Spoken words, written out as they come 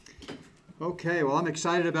Okay, well, I'm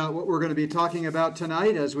excited about what we're going to be talking about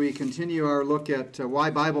tonight as we continue our look at why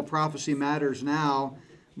Bible prophecy matters now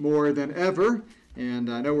more than ever. And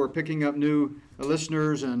I know we're picking up new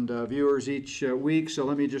listeners and viewers each week, so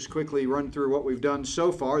let me just quickly run through what we've done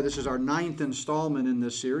so far. This is our 9th installment in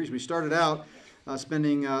this series. We started out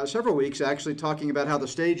spending several weeks actually talking about how the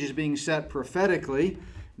stage is being set prophetically.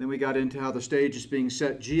 Then we got into how the stage is being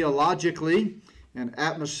set geologically and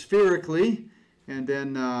atmospherically. And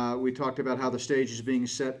then we talked about how the stage is being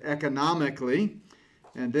set economically.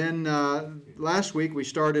 And then last week we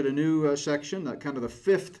started a new section, kind of the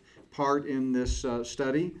fifth part in this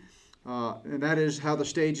study, and that is how the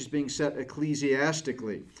stage is being set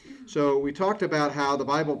ecclesiastically. So we talked about how the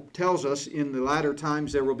Bible tells us in the latter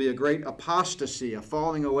times there will be a great apostasy, a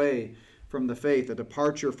falling away from the faith, a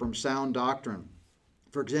departure from sound doctrine.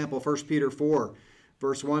 For example, 1 Peter 4.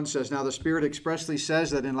 Verse 1 says, "Now the Spirit expressly says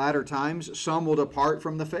that in latter times some will depart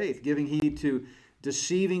from the faith, giving heed to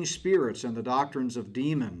deceiving spirits and the doctrines of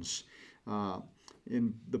demons."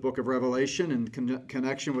 In the book of Revelation, in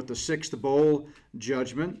connection with the sixth bowl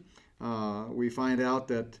judgment, we find out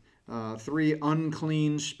that three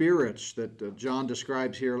unclean spirits that John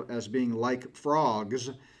describes here as being like frogs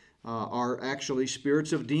are actually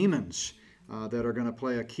spirits of demons that are going to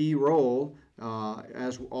play a key role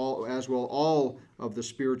as will all of the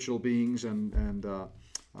spiritual beings and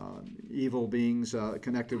evil beings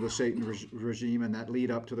connected with Satan's regime, and that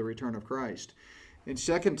lead up to the return of Christ. In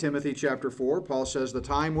 2 Timothy chapter 4, Paul says, "The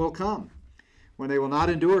time will come when they will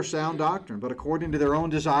not endure sound doctrine, but according to their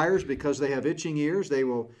own desires, because they have itching ears, they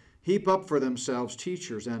will heap up for themselves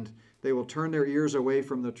teachers, and they will turn their ears away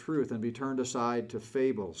from the truth and be turned aside to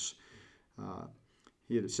fables."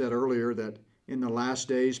 He had said earlier that in the last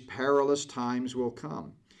days, perilous times will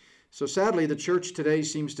come. So sadly, the church today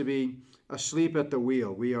seems to be asleep at the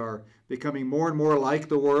wheel. We are becoming more and more like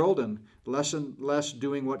the world and less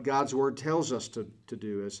doing what God's Word tells us to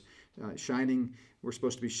do. As we're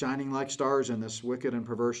supposed to be shining like stars in this wicked and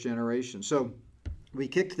perverse generation. So we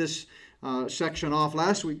kicked this section off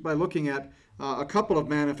last week by looking at a couple of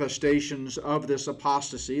manifestations of this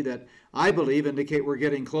apostasy that I believe indicate we're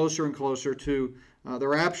getting closer and closer to the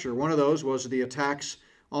rapture. One of those was the attacks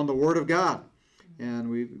on the Word of God.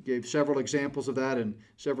 And we gave several examples of that in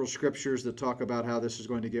several scriptures that talk about how this is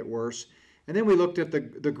going to get worse. And then we looked at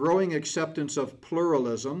the growing acceptance of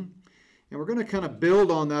pluralism. And we're going to kind of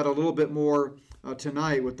build on that a little bit more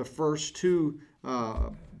tonight with the first two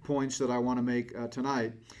points that I want to make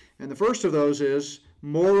tonight. And the first of those is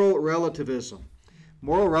moral relativism.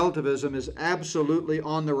 Moral relativism is absolutely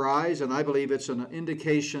on the rise, and I believe it's an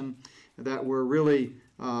indication that we're really,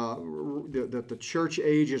 that the church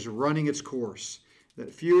age is running its course,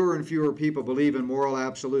 that fewer and fewer people believe in moral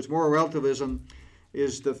absolutes. Moral relativism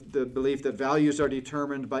is the belief that values are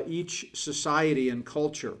determined by each society and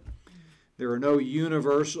culture. There are no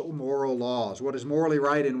universal moral laws. What is morally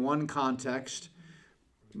right in one context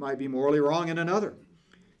might be morally wrong in another.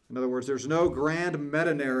 In other words, there's no grand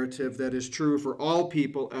meta-narrative that is true for all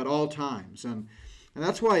people at all times. And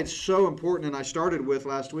that's why it's so important, and I started with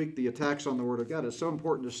last week the attacks on the Word of God. It's so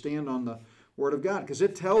important to stand on the Word of God because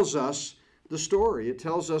it tells us the story. It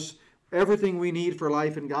tells us everything we need for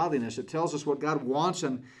life and godliness. It tells us what God wants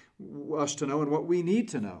us to know and what we need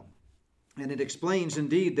to know. And it explains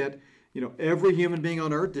indeed that every human being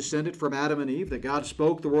on earth descended from Adam and Eve, that God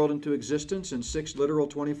spoke the world into existence in 6 literal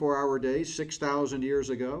 24-hour days, 6,000 years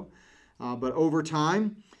ago. But over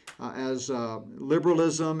time, as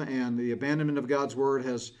liberalism and the abandonment of God's Word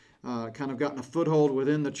has kind of gotten a foothold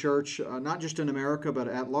within the church, not just in America, but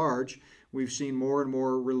at large, we've seen more and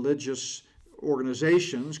more religious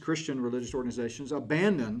organizations, Christian religious organizations,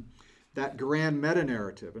 abandon that grand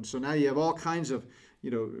meta-narrative. And so now you have all kinds of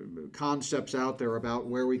concepts out there about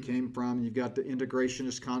where we came from. You've got the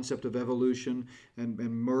integrationist concept of evolution and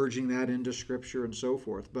merging that into Scripture and so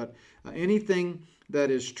forth. But anything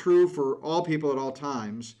that is true for all people at all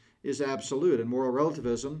times is absolute. And moral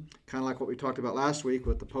relativism, kind of like what we talked about last week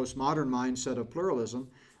with the postmodern mindset of pluralism,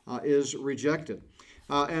 is rejected.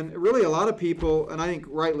 And really a lot of people, and I think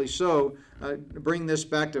rightly so, bring this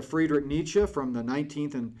back to Friedrich Nietzsche from the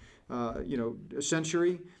 19th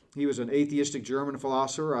century. He was an atheistic German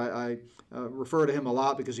philosopher. I refer to him a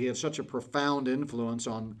lot because he had such a profound influence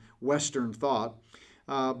on Western thought.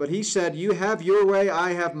 But he said, "You have your way,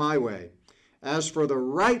 I have my way. As for the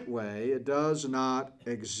right way, it does not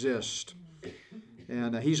exist."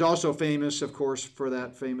 And he's also famous, of course, for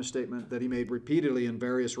that famous statement that he made repeatedly in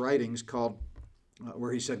various writings called,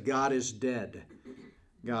 where he said, "God is dead.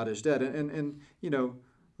 God is dead." And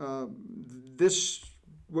this,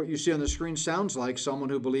 what you see on the screen sounds like someone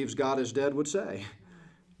who believes God is dead would say.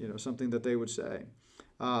 something that they would say.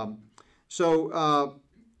 So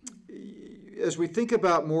as we think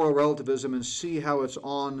about moral relativism and see how it's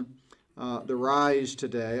on the rise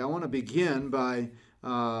today, I want to begin by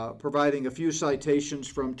providing a few citations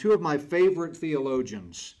from two of my favorite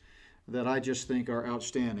theologians that I just think are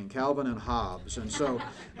outstanding, Calvin and Hobbes. And so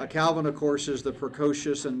Calvin, of course, is the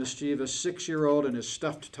precocious and mischievous 6-year-old and his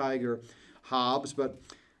stuffed tiger, Hobbes. But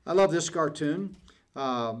I love this cartoon.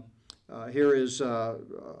 Here is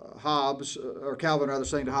Hobbes, or Calvin rather,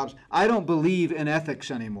 saying to Hobbes, "I don't believe in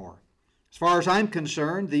ethics anymore. As far as I'm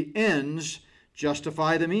concerned, the ends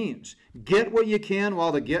justify the means. Get what you can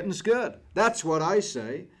while the getting's good. That's what I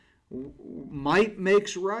say. Might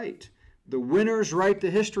makes right. The winners write the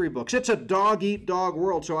history books. It's a dog-eat-dog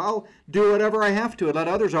world, so I'll do whatever I have to and let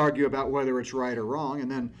others argue about whether it's right or wrong." And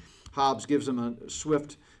then Hobbes gives him a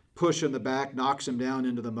swift push in the back, knocks him down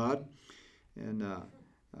into the mud. And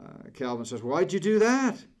Calvin says, "Why'd you do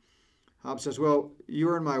that?" Hobbes says, "Well, you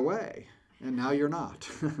were in my way, and now you're not."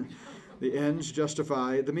 The ends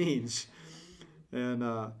justify the means. And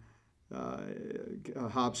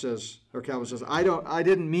Hobbes says, or Calvin says, I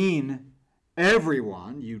didn't mean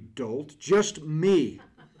everyone, you dolt, just me.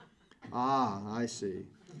 Ah, I see.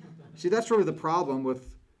 See, that's really the problem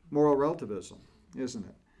with moral relativism, isn't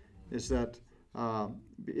it? Is that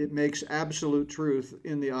it makes absolute truth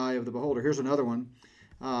in the eye of the beholder. Here's another one.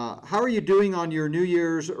 How are you doing on your New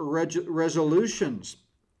Year's resolutions?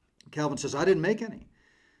 Calvin says, I didn't make any.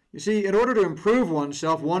 You see, in order to improve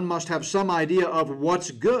oneself, one must have some idea of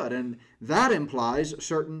what's good, and that implies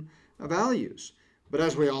certain values. But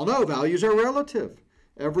as we all know, values are relative.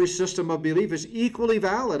 Every system of belief is equally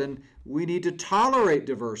valid, and we need to tolerate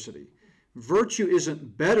diversity. Virtue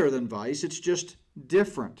isn't better than vice, it's just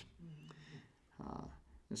different.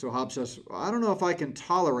 And so Hobbes says, I don't know if I can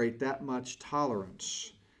tolerate that much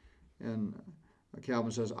tolerance. And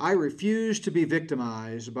Calvin says, I refuse to be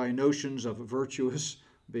victimized by notions of virtuous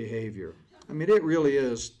behavior. I mean, it really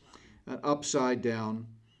is an upside-down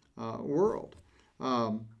world.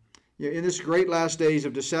 In this great last days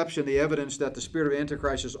of deception, the evidence that the spirit of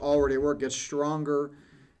Antichrist is already at work gets stronger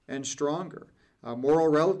and stronger. Moral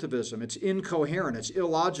relativism, it's incoherent, it's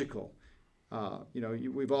illogical.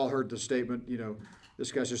 We've all heard the statement,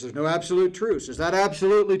 this guy says there's no absolute truth. Is that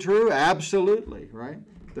absolutely true? Absolutely, right?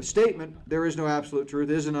 The statement, there is no absolute truth,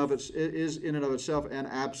 is in and of itself an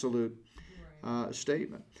absolute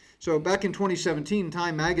statement. So back in 2017,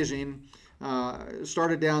 Time magazine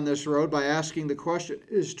started down this road by asking the question,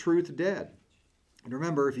 is truth dead? And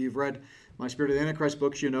remember, if you've read my Spirit of the Antichrist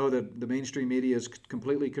books, you know that the mainstream media is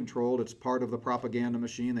completely controlled. It's part of the propaganda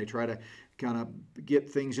machine. They try to kind of get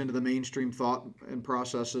things into the mainstream thought and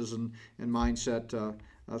processes and mindset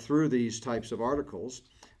through these types of articles.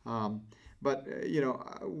 But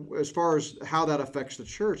as far as how that affects the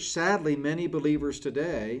church, sadly, many believers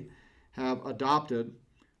today have adopted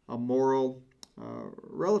a moral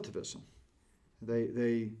relativism.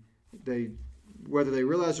 They whether they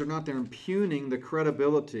realize it or not, they're impugning the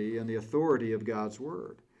credibility and the authority of God's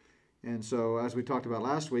Word. And so, as we talked about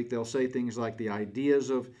last week, they'll say things like the ideas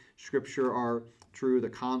of Scripture are true, the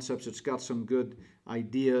concepts, it's got some good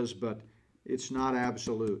ideas, but it's not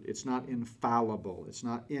absolute, it's not infallible, it's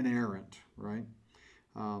not inerrant, right?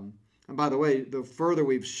 And by the way, the further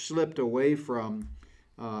we've slipped away from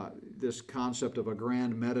this concept of a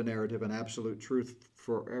grand meta-narrative and absolute truth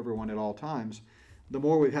for everyone at all times, the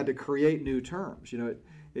more we've had to create new terms.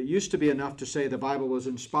 It used to be enough to say the Bible was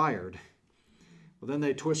inspired. Well, then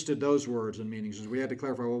they twisted those words and meanings. And we had to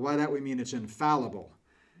clarify, well, by that we mean it's infallible.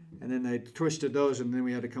 And then they twisted those, and then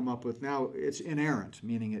we had to come up with, now it's inerrant,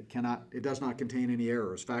 meaning it does not contain any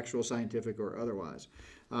errors, factual, scientific, or otherwise.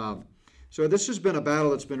 So this has been a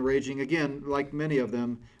battle that's been raging, again, like many of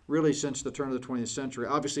them, really since the turn of the 20th century.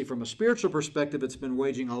 Obviously, from a spiritual perspective, it's been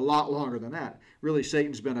waging a lot longer than that. Really,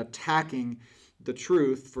 Satan's been attacking the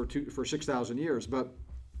truth for 6,000 years. But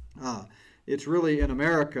it's really in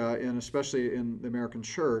America, and especially in the American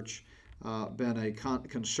church, been a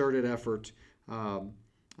concerted effort, for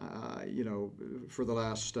the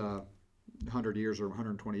last 100 years or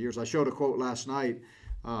 120 years. I showed a quote last night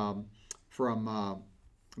from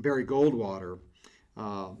Barry Goldwater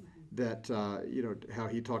that, how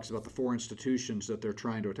he talks about the four institutions that they're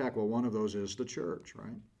trying to attack. Well, one of those is the church,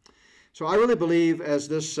 right? So I really believe, as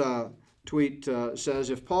this tweet says,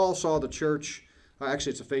 if Paul saw the church,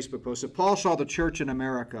 actually it's a Facebook post, if Paul saw the church in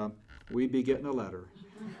America, we'd be getting a letter.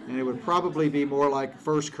 And it would probably be more like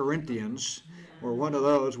 1 Corinthians or one of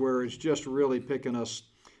those where it's just really picking us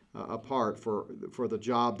apart for the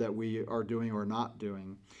job that we are doing or not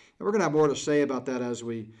doing. And we're going to have more to say about that as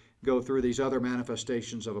we go through these other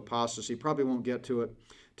manifestations of apostasy. Probably won't get to it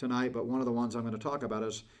tonight, but one of the ones I'm going to talk about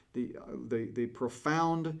is the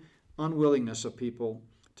profound unwillingness of people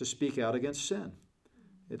to speak out against sin.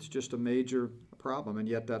 It's just a major problem, and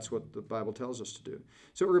yet that's what the Bible tells us to do.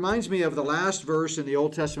 So it reminds me of the last verse in the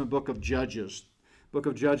Old Testament book of Judges. Book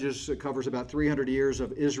of Judges covers about 300 years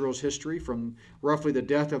of Israel's history, from roughly the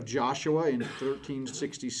death of Joshua in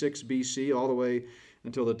 1366 BC all the way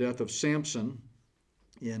until the death of Samson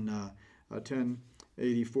in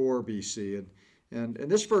 1084 BC. And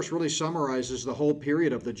this verse really summarizes the whole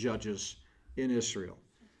period of the judges in Israel.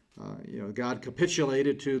 God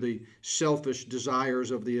capitulated to the selfish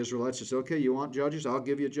desires of the Israelites. He said, okay, you want judges? I'll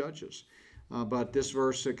give you judges. But this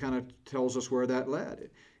verse kind of tells us where that led.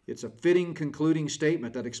 It's a fitting concluding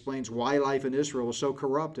statement that explains why life in Israel was so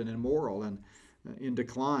corrupt and immoral and in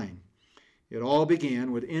decline. It all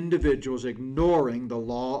began with individuals ignoring the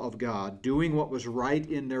law of God, doing what was right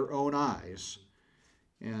in their own eyes,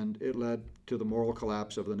 and it led to the moral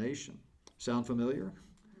collapse of the nation. Sound familiar?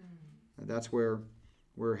 And that's where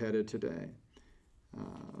we're headed today.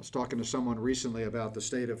 I was talking to someone recently about the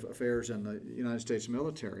state of affairs in the United States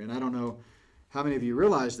military, and I don't know how many of you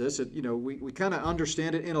realize this. That, we kind of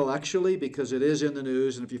understand it intellectually because it is in the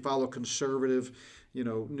news, and if you follow conservative,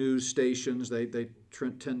 news stations, they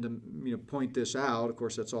tend to point this out. Of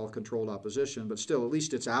course, that's all controlled opposition, but still, at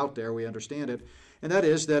least it's out there. We understand it, and that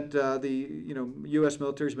is that the U.S.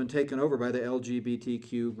 military has been taken over by the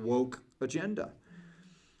LGBTQ woke agenda.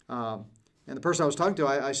 And the person I was talking to,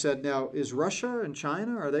 I said, now, is Russia and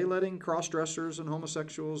China, are they letting cross-dressers and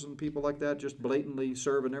homosexuals and people like that just blatantly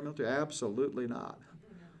serve in their military? Absolutely not.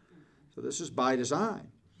 So this is by design.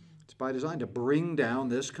 It's by design to bring down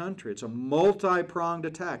this country. It's a multi-pronged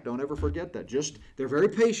attack. Don't ever forget that. They're very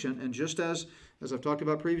patient, and just as I've talked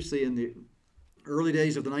about previously, in the early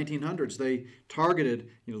days of the 1900s, they targeted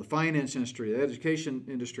the finance industry, the education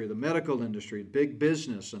industry, the medical industry, big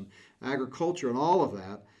business, and agriculture, and all of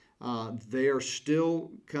that. They are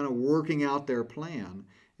still kind of working out their plan,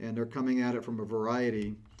 and they're coming at it from a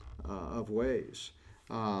variety of ways.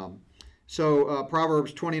 So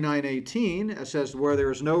Proverbs 29:18 says, where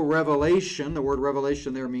there is no revelation, the word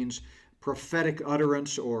revelation there means prophetic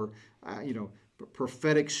utterance or,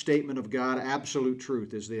 prophetic statement of God, absolute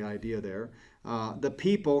truth is the idea there. The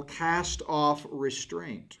people cast off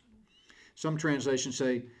restraint. Some translations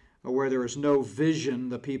say, where there is no vision,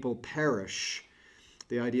 the people perish.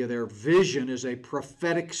 The idea there, vision is a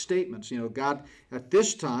prophetic statement. God at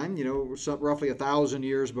this time, roughly 1,000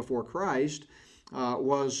 years before Christ,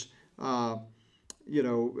 was,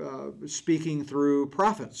 speaking through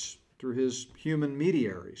prophets, through his human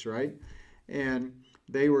mediaries, right? And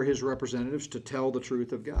they were his representatives to tell the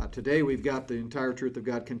truth of God. Today we've got the entire truth of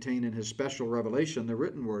God contained in his special revelation, the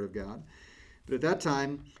written word of God. But at that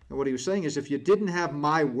time, what he was saying is, if you didn't have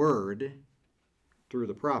my word through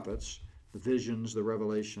the prophets, the visions, the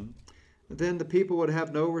revelation, then the people would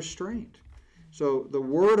have no restraint. So the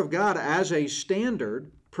Word of God as a standard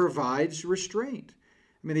provides restraint.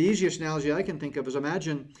 I mean, the easiest analogy I can think of is,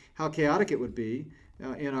 imagine how chaotic it would be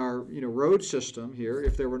in our road system here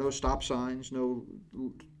if there were no stop signs, no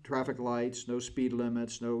traffic lights, no speed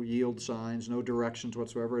limits, no yield signs, no directions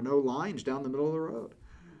whatsoever, no lines down the middle of the road.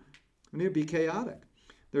 I mean, it would be chaotic.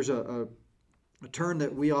 There's a turn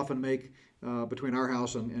that we often make between our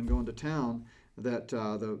house and going to town, that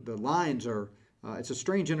the lines are, it's a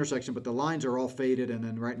strange intersection, but the lines are all faded, and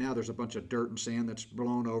then right now there's a bunch of dirt and sand that's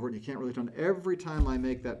blown over it, and you can't really turn. Every time I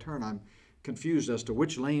make that turn, I'm confused as to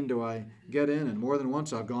which lane do I get in, and more than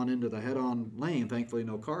once I've gone into the head-on lane. Thankfully,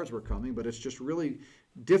 no cars were coming, but it's just really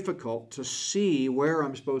difficult to see where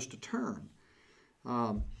I'm supposed to turn.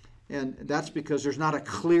 And that's because there's not a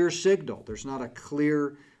clear signal. There's not a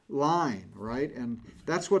clear line, right? And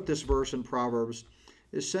that's what this verse in Proverbs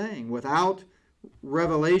is saying. Without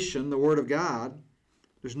revelation, the Word of God,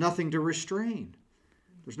 there's nothing to restrain.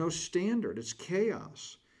 There's no standard. It's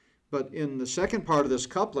chaos. But in the second part of this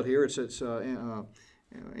couplet here, it's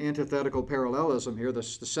antithetical parallelism here. The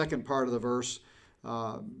second part of the verse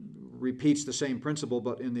repeats the same principle,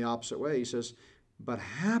 but in the opposite way. He says, but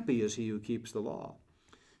happy is he who keeps the law.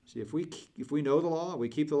 See, if we know the law, we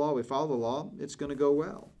keep the law, we follow the law, it's going to go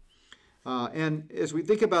well. And as we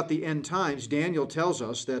think about the end times, Daniel tells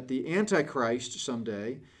us that the Antichrist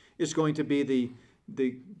someday is going to be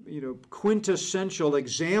the quintessential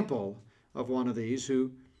example of one of these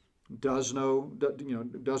who does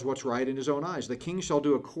what's right in his own eyes. The king shall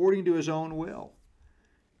do according to his own will,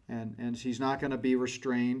 and he's not going to be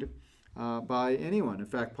restrained by anyone. In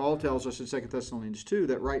fact, Paul tells us in 2 Thessalonians 2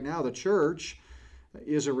 that right now the church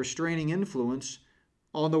is a restraining influence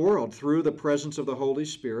on the world through the presence of the Holy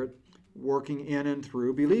Spirit working in and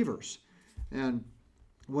through believers. And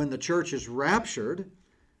when the church is raptured,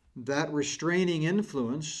 that restraining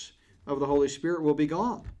influence of the Holy Spirit will be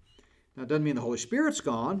gone. Now, it doesn't mean the Holy Spirit's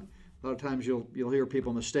gone. A lot of times you'll hear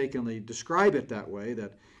people mistakenly describe it that way,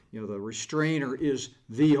 that the restrainer is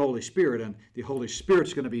the Holy Spirit, and the Holy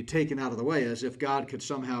Spirit's going to be taken out of the way, as if God could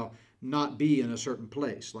somehow not be in a certain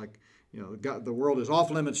place. Like, God, the world is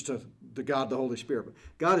off limits to God the Holy Spirit. But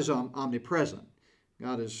God is omnipresent.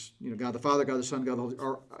 God is, God the Father, God the Son, God the Holy Spirit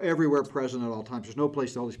are everywhere present at all times. There's no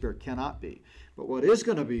place the Holy Spirit cannot be. But what is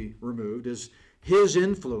going to be removed is His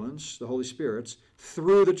influence, the Holy Spirit's,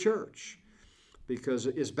 through the church. Because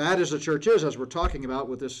as bad as the church is, as we're talking about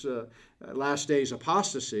with this last days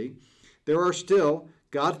apostasy, there are still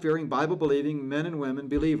God-fearing, Bible-believing men and women,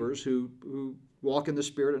 believers, who walk in the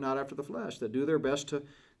Spirit and not after the flesh, that do their best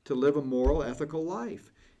to live a moral, ethical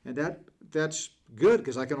life. And that's good,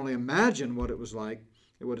 because I can only imagine what it was like,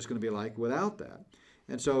 and what it's going to be like without that.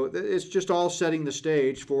 And so it's just all setting the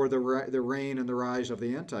stage for the reign and the rise of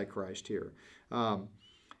the Antichrist here.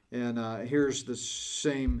 Here's the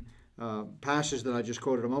same passage that I just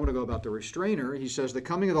quoted a moment ago about the restrainer. He says, the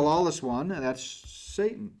coming of the lawless one, and that's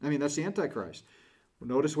Satan. That's the Antichrist.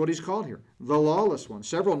 Notice what he's called here, the lawless one.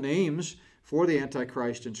 Several names for the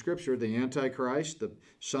Antichrist in Scripture: the Antichrist, the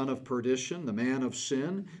son of perdition, the man of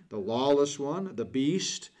sin, the lawless one, the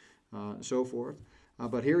beast, and so forth.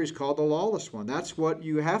 But here he's called the lawless one. That's what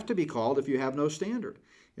you have to be called if you have no standard.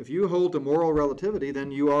 If you hold to moral relativity, then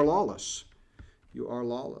you are lawless. You are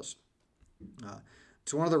lawless.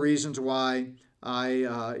 It's one of the reasons why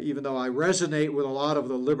I, even though I resonate with a lot of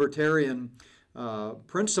the libertarian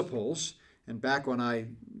principles, and back when I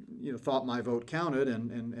thought my vote counted,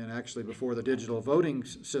 and actually before the digital voting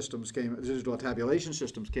systems digital tabulation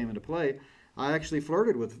systems came into play, I actually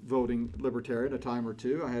flirted with voting libertarian a time or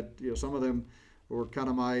two. I had, some of them were kind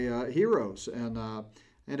of my heroes, and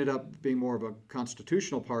ended up being more of a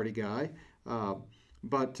constitutional party guy.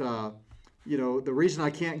 But the reason I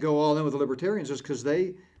can't go all in with the libertarians is because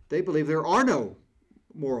they believe there are no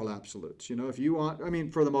moral absolutes. If you want,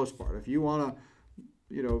 for the most part, if you want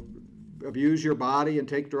to, abuse your body and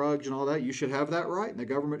take drugs and all that, you should have that right, and the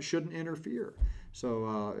government shouldn't interfere.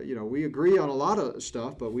 So, we agree on a lot of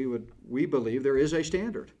stuff, but we believe there is a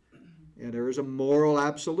standard, and there is a moral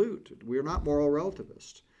absolute. We are not moral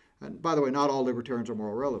relativists. And by the way, not all libertarians are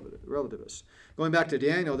moral relativists. Going back to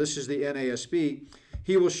Daniel, this is the NASB.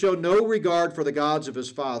 He will show no regard for the gods of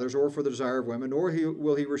his fathers or for the desire of women, nor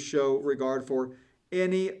will he show regard for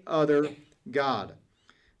any other god.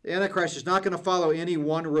 The Antichrist is not going to follow any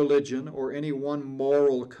one religion or any one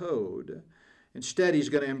moral code. Instead, he's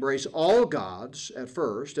going to embrace all gods at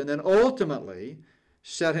first, and then ultimately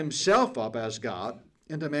set himself up as God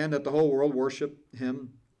and demand that the whole world worship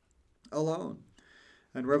him alone.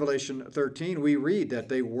 In Revelation 13, we read that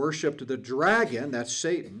they worshiped the dragon, that's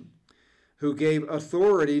Satan, who gave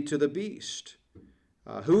authority to the beast.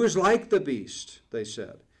 Who is like the beast, they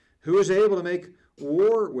said? Who is able to make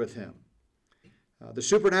war with him? The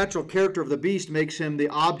supernatural character of the beast makes him the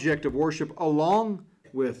object of worship along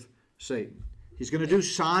with Satan. He's going to do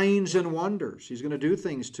signs and wonders. He's going to do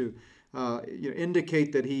things to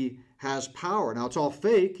indicate that he has power. Now, it's all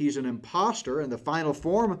fake. He's an imposter, and the final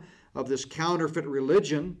form of this counterfeit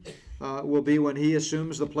religion will be when he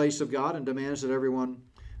assumes the place of God and demands that everyone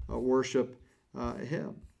worship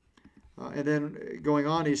him. And then going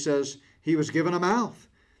on, he says, he was given a mouth,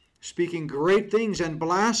 speaking great things and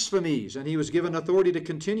blasphemies, and he was given authority to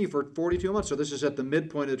continue for 42 months. So this is at the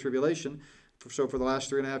midpoint of the tribulation. So for the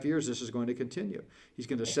last 3.5 years, this is going to continue. He's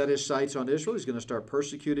going to set his sights on Israel. He's going to start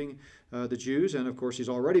persecuting the Jews, and of course, he's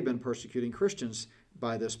already been persecuting Christians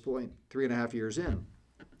by this point, 3.5 years in.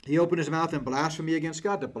 He opened his mouth in blasphemy against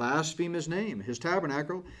God, to blaspheme his name, his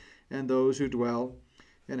tabernacle, and those who dwell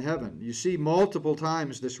in heaven. You see multiple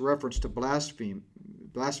times this reference to blasphemies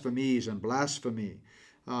and blasphemy.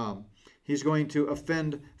 He's going to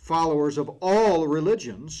offend followers of all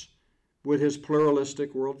religions with his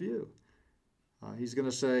pluralistic worldview. He's going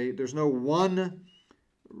to say there's no one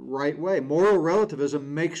right way. Moral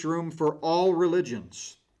relativism makes room for all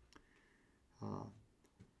religions.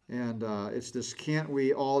 It's this, can't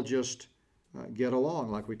we all just get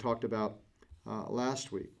along, like we talked about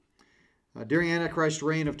last week. During Antichrist's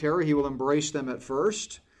reign of terror, he will embrace them at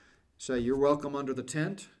first, say, you're welcome under the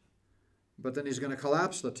tent, but then he's going to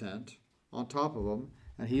collapse the tent on top of them,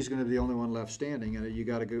 and he's going to be the only one left standing, and you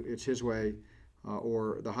got to go, it's his way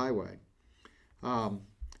or the highway.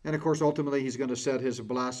 And of course, ultimately, he's going to set his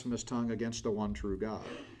blasphemous tongue against the one true God.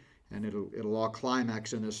 And it'll all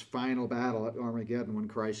climax in this final battle at Armageddon when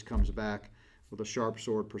Christ comes back with a sharp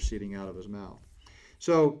sword proceeding out of his mouth.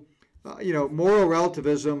 So moral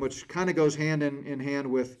relativism, which kind of goes hand in hand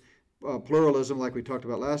with pluralism, like we talked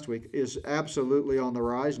about last week, is absolutely on the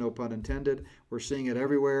rise, no pun intended. We're seeing it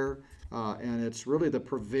everywhere, and it's really the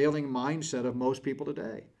prevailing mindset of most people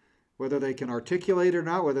today. Whether they can articulate it or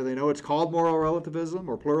not, whether they know it's called moral relativism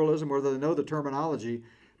or pluralism, whether they know the terminology,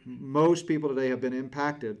 most people today have been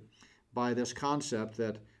impacted by this concept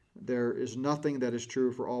that there is nothing that is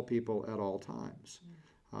true for all people at all times.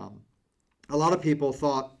 A lot of people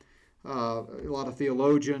thought, a lot of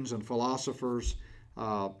theologians and philosophers,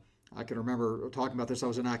 I can remember talking about this. I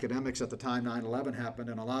was in academics at the time 9/11 happened,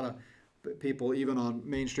 and a lot of people, even on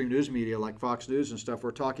mainstream news media like Fox News and stuff,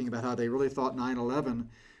 were talking about how they really thought 9/11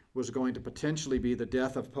 was going to potentially be the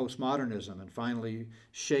death of postmodernism and finally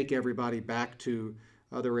shake everybody back to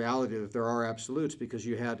the reality that there are absolutes, because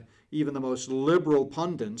you had even the most liberal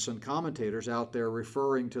pundits and commentators out there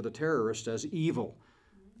referring to the terrorists as evil.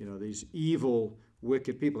 These evil,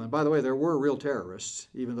 wicked people. And by the way, there were real terrorists,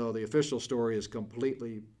 even though the official story is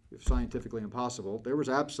completely scientifically impossible. There was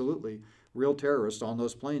absolutely real terrorists on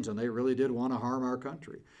those planes, and they really did want to harm our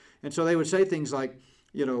country. And so they would say things like,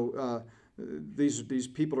 these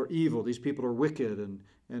people are evil, these people are wicked, and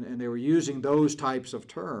they were using those types of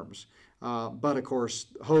terms. But of course,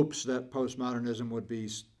 hopes that postmodernism would be,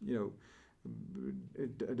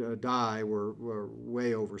 die were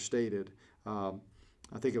way overstated.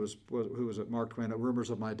 I think it was, who was it, Mark Twain, rumors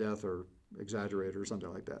of my death are exaggerated or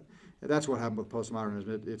something like that. And that's what happened with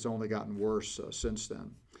postmodernism. It's only gotten worse since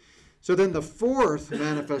then. So then the fourth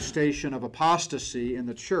manifestation of apostasy in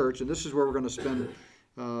the church, and this is where we're going to spend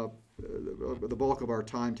the bulk of our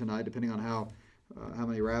time tonight, depending on how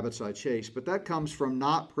many rabbits I chase, but that comes from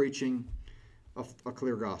not preaching a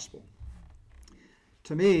clear gospel.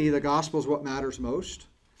 To me, the gospel is what matters most.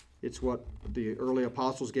 It's what the early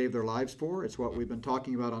apostles gave their lives for. It's what we've been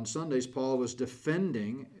talking about on Sundays. Paul was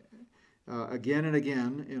defending again and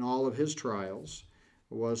again in all of his trials,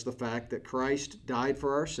 was the fact that Christ died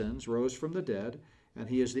for our sins, rose from the dead, and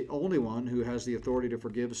he is the only one who has the authority to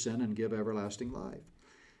forgive sin and give everlasting life.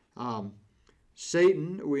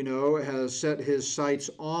 Satan, we know, has set his sights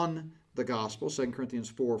on the gospel, 2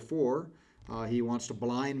 Corinthians 4:4. He wants to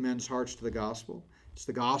blind men's hearts to the gospel. It's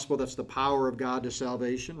the gospel that's the power of God to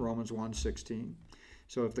salvation, Romans 1:16.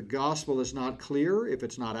 So if the gospel is not clear, if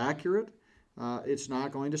it's not accurate, it's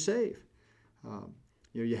not going to save.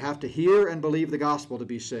 You have to hear and believe the gospel to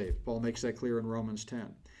be saved. Paul makes that clear in Romans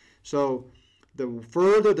 10. So the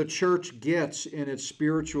further the church gets in its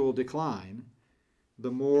spiritual decline,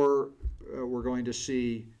 the more we're going to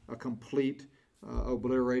see a complete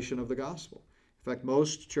obliteration of the gospel. In fact,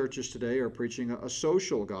 most churches today are preaching a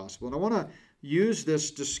social gospel. And I want to use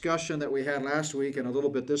this discussion that we had last week and a little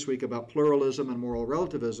bit this week about pluralism and moral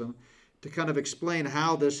relativism to kind of explain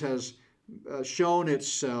how this has shown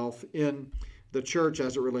itself in the church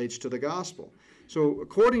as it relates to the gospel. So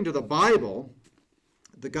according to the Bible,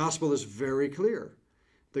 the gospel is very clear.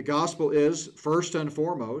 The gospel is, first and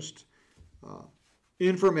foremost,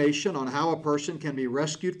 information on how a person can be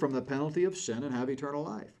rescued from the penalty of sin and have eternal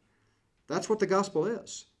life. That's what the gospel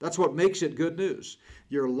is. That's what makes it good news.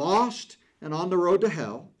 You're lost and on the road to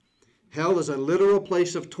hell. Hell is a literal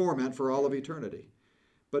place of torment for all of eternity.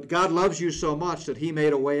 But God loves you so much that he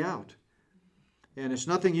made a way out. And it's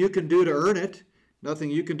nothing you can do to earn it, nothing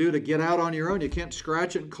you can do to get out on your own. You can't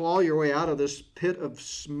scratch and claw your way out of this pit of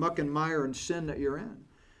muck and mire and sin that you're in.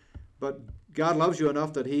 But God loves you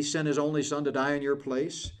enough that he sent his only son to die in your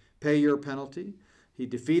place, pay your penalty. He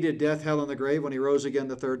defeated death, hell, and the grave when he rose again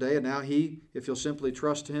the third day. And now he, if you'll simply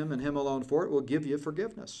trust him and him alone for it, will give you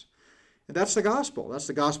forgiveness. And that's the gospel. That's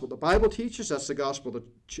the gospel the Bible teaches. That's the gospel the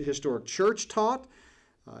historic church taught.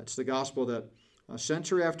 It's the gospel that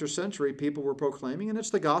century after century people were proclaiming. And it's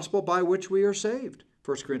the gospel by which we are saved,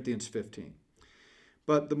 1 Corinthians 15.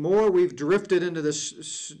 But the more we've drifted into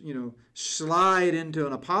this, slide into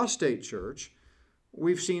an apostate church,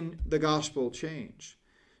 we've seen the gospel change.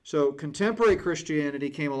 So contemporary Christianity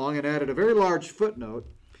came along and added a very large footnote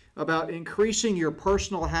about increasing your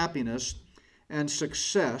personal happiness and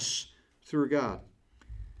success through God.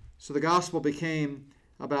 So the gospel became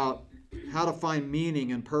about how to find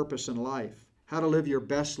meaning and purpose in life, how to live your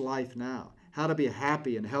best life now, how to be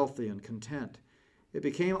happy and healthy and content. It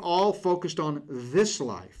became all focused on this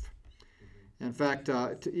life. In fact,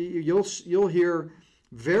 you'll hear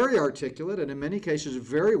very articulate and in many cases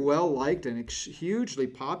very well-liked and hugely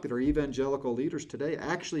popular evangelical leaders today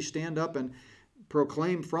actually stand up and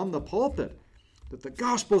proclaim from the pulpit that the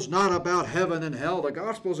gospel's not about heaven and hell. The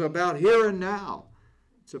gospel's about here and now.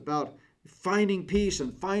 It's about finding peace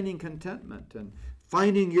and finding contentment and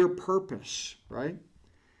finding your purpose, right?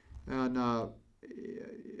 And,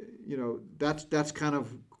 that's kind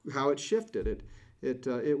of how it shifted.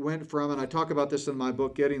 It went from, and I talk about this in my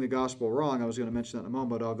book, Getting the Gospel Wrong. I was going to mention that in a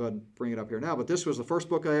moment, but I'll go ahead and bring it up here now. But this was the first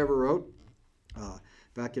book I ever wrote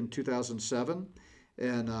back in 2007,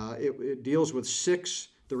 and it deals with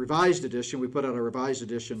the revised edition. We put out a revised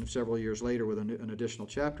edition several years later with an additional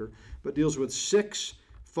chapter, but deals with 6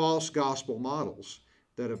 false gospel models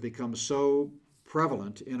that have become so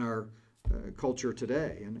prevalent in our culture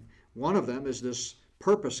today. And one of them is this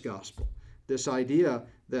purpose gospel, this idea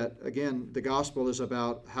that, again, the gospel is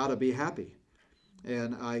about how to be happy.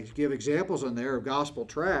 And I give examples in there of gospel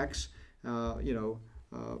tracts,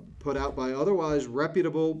 put out by otherwise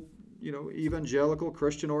reputable, evangelical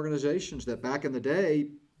Christian organizations that back in the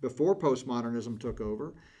day, before postmodernism took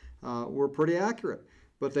over, were pretty accurate.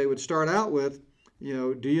 But they would start out with,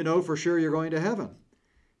 do you know for sure you're going to heaven?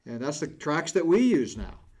 And that's the tracts that we use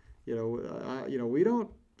now. We don't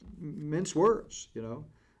mince words.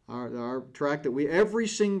 Our tract that every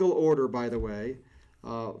single order, by the way,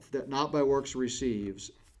 that Not by Works receives,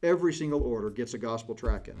 every single order gets a gospel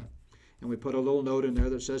tract in it. And we put a little note in there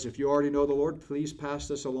that says, if you already know the Lord, please pass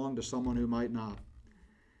this along to someone who might not.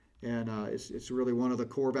 And it's really one of the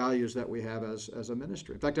core values that we have as a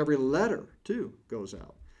ministry. In fact, every letter, too, goes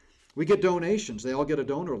out. We get donations. They all get a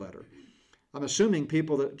donor letter. I'm assuming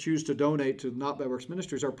people that choose to donate to Not by Works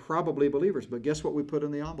Ministries are probably believers, but guess what we put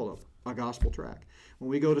in the envelope? A gospel tract. When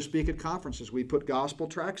we go to speak at conferences, we put gospel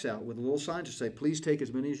tracts out with little signs that say, please take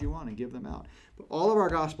as many as you want and give them out. But all of our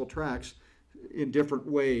gospel tracts, in different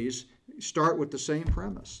ways, start with the same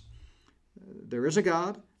premise. There is a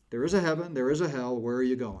God, there is a heaven, there is a hell, where are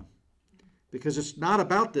you going? Because it's not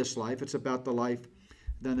about this life, it's about the life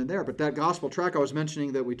then and there. But that gospel tract I was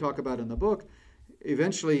mentioning that we talk about in the book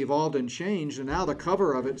eventually evolved and changed, and now the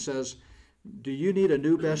cover of it says, do you need a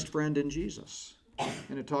new best friend in Jesus?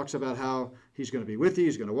 And it talks about how he's going to be with you,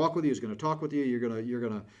 he's going to walk with you, he's going to talk with you, you're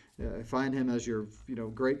going to find him as your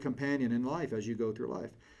great companion in life as you go through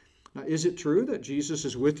life. Now, is it true that Jesus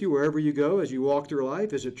is with you wherever you go as you walk through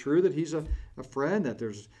life? Is it true that he's a friend, that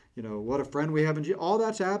there's, what a friend we have in Jesus? All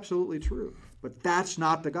that's absolutely true. But that's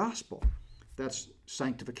not the gospel. That's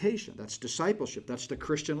sanctification. That's discipleship. That's the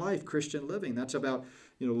Christian life, Christian living. That's about,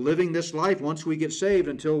 living this life once we get saved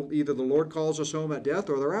until either the Lord calls us home at death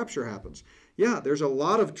or the rapture happens. Yeah, there's a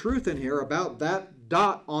lot of truth in here about that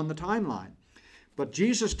dot on the timeline. But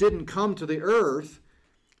Jesus didn't come to the earth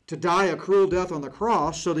to die a cruel death on the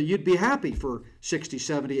cross so that you'd be happy for 60,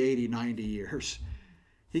 70, 80, 90 years.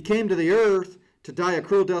 He came to the earth to die a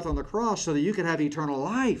cruel death on the cross so that you could have eternal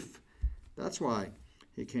life. That's why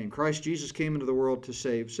he came. Christ Jesus came into the world to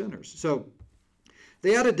save sinners. So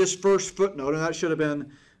they added this first footnote, and that should have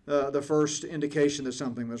been the first indication that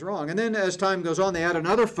something was wrong. And then as time goes on, they add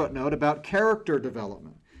another footnote about character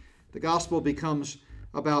development. The gospel becomes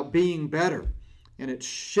about being better, and it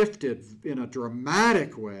shifted in a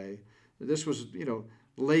dramatic way. This was,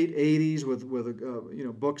 late 80s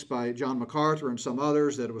with books by John MacArthur and some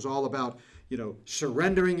others that it was all about,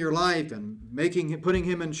 surrendering your life and putting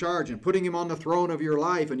him in charge and putting him on the throne of your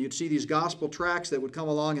life. And you'd see these gospel tracts that would come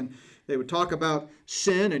along and they would talk about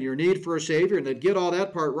sin and your need for a Savior, and they'd get all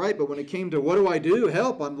that part right. But when it came to what do I do?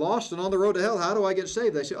 Help, I'm lost and on the road to hell. How do I get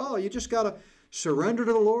saved? They say, you just got to surrender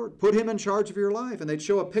to the Lord. Put him in charge of your life. And they'd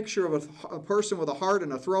show a picture of a person with a heart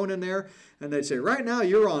and a throne in there. And they'd say, right now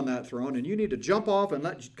you're on that throne and you need to jump off and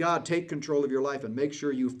let God take control of your life and make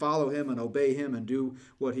sure you follow him and obey him and do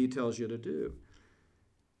what he tells you to do.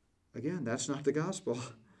 Again, that's not the gospel.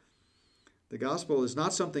 The gospel is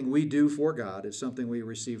not something we do for God. It's something we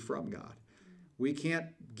receive from God. We can't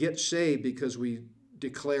get saved because we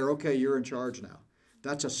declare, okay, you're in charge now.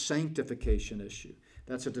 That's a sanctification issue.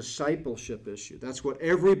 That's a discipleship issue. That's what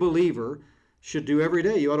every believer should do every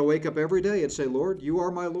day. You ought to wake up every day and say, Lord, you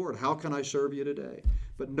are my Lord. How can I serve you today?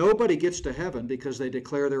 But nobody gets to heaven because they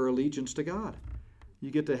declare their allegiance to God. You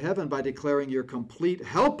get to heaven by declaring your complete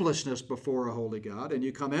helplessness before a holy God, and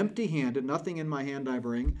you come empty-handed, nothing in my hand I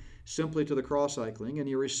bring, simply to the cross I cling, and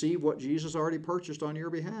you receive what Jesus already purchased on your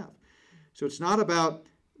behalf. So it's not about,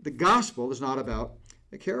 the gospel is not about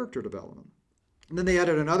a character development. And then they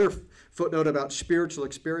added another footnote about spiritual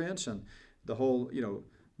experience and the whole,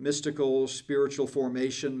 mystical spiritual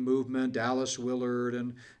formation movement, Dallas Willard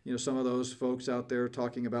and, some of those folks out there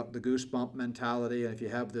talking about the goosebump mentality. And if you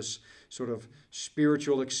have this sort of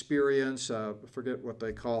spiritual experience, I forget what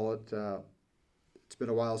they call it. It's been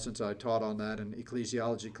a while since I taught on that in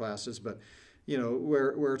ecclesiology classes, but,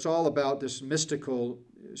 where it's all about this mystical,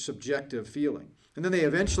 subjective feeling. And then they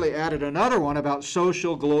eventually added another one about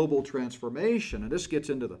social global transformation. And this gets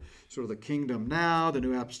into the sort of the kingdom now, the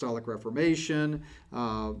New Apostolic Reformation,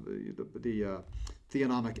 the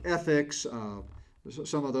theonomic ethics,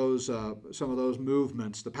 some of those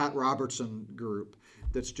movements, the Pat Robertson group,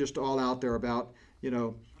 that's just all out there about,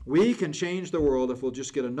 we can change the world if we'll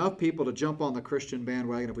just get enough people to jump on the Christian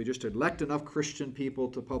bandwagon, if we just elect enough Christian people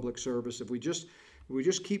to public service, if we just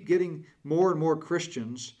keep getting more and more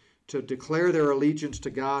Christians to declare their allegiance to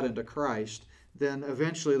God and to Christ, then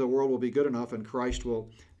eventually the world will be good enough and Christ will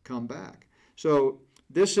come back. So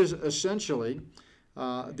this is essentially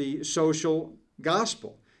the social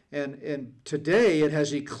gospel. And today it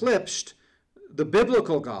has eclipsed the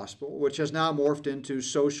biblical gospel, which has now morphed into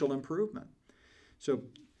social improvement. So,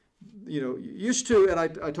 used to, and I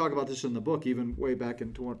talk about this in the book, even way back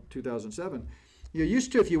in 2007,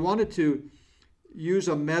 used to, if you wanted to use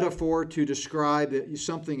a metaphor to describe that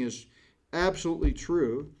something is absolutely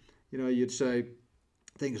true, you'd say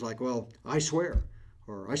things like, well, I swear,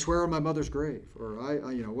 or I swear on my mother's grave, or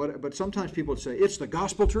what. But sometimes people would say, it's the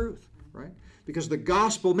gospel truth, right? Because the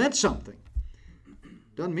gospel meant something.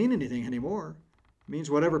 Doesn't mean anything anymore. It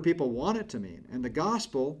means whatever people want it to mean. And the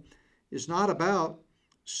gospel is not about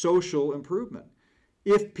social improvement.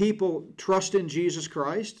 If people trust in Jesus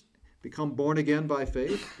Christ, become born again by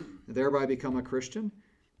faith, and thereby become a Christian,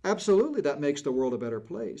 absolutely that makes the world a better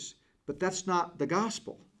place. But that's not the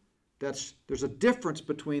gospel. There's a difference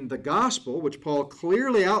between the gospel, which Paul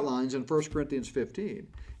clearly outlines in 1 Corinthians 15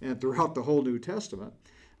 and throughout the whole New Testament,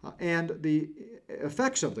 and the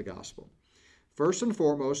effects of the gospel. First and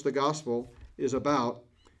foremost, the gospel is about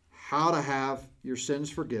how to have your sins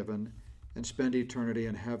forgiven and spend eternity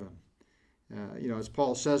in heaven. As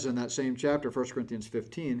Paul says in that same chapter, 1 Corinthians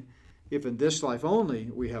 15, if in this life only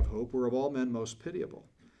we have hope, we're of all men most pitiable.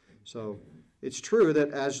 So it's true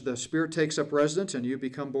that as the Spirit takes up residence and you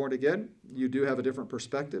become born again, you do have a different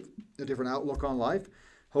perspective, a different outlook on life.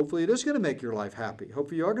 Hopefully it is going to make your life happy.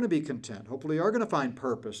 Hopefully you are going to be content. Hopefully you are going to find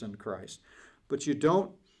purpose in Christ. But you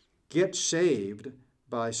don't get saved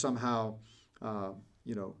by somehow,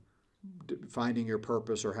 finding your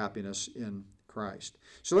purpose or happiness in Christ.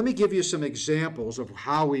 So let me give you some examples of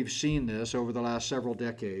how we've seen this over the last several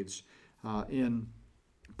decades in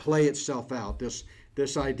play itself out.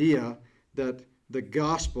 This idea that the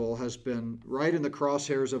gospel has been right in the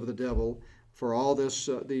crosshairs of the devil for all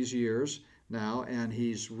these years now, and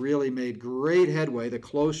he's really made great headway the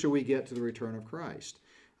closer we get to the return of Christ.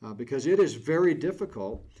 Because it is very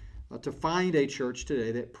difficult to find a church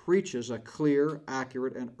today that preaches a clear,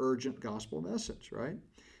 accurate, and urgent gospel message, right?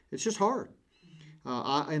 It's just hard.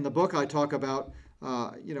 In the book, I talk about,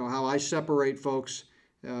 how I separate folks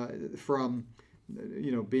from,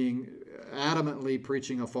 being adamantly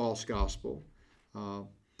preaching a false gospel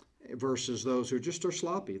versus those who just are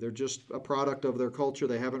sloppy. They're just a product of their culture.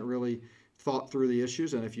 They haven't really thought through the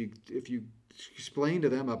issues. And if you explain to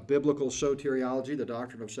them a biblical soteriology, the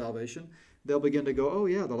doctrine of salvation, they'll begin to go, oh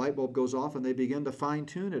yeah, the light bulb goes off, and they begin to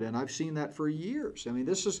fine-tune it. And I've seen that for years. I mean,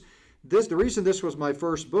 the reason this was my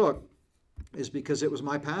first book is because it was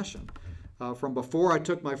my passion. From before I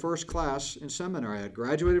took my first class in seminary, I had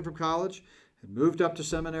graduated from college, had moved up to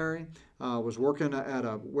seminary, was working at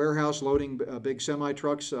a warehouse loading big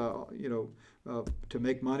semi-trucks, to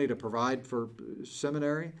make money to provide for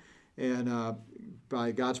seminary. And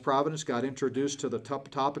by God's providence, got introduced to the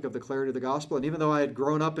topic of the clarity of the gospel. And even though I had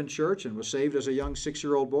grown up in church and was saved as a young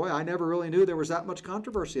 6-year-old boy, I never really knew there was that much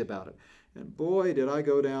controversy about it. And boy, did I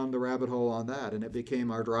go down the rabbit hole on that. And it became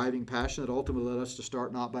our driving passion that ultimately led us to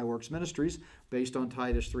start Not by Works Ministries, based on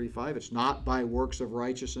Titus 3:5. It's not by works of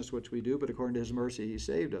righteousness which we do, but according to his mercy he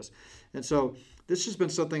saved us. And so this has been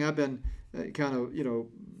something I've been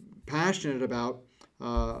passionate about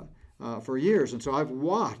for years. And so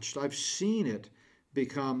I've seen it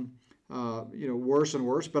become, worse and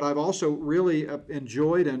worse. But I've also really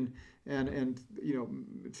enjoyed and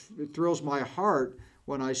it thrills my heart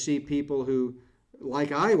when I see people who,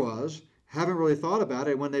 like I was, haven't really thought about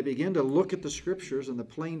it. When they begin to look at the scriptures and the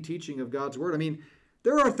plain teaching of God's word. I mean,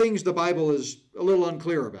 there are things the Bible is a little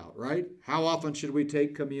unclear about, right? How often should we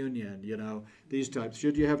take communion? These types.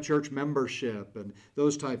 Should you have church membership and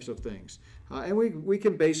those types of things? And we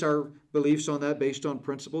can base our beliefs on that based on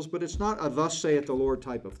principles, but it's not a thus saith the Lord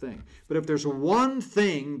type of thing. But if there's one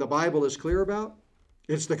thing the Bible is clear about,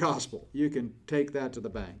 it's the gospel. You can take that to the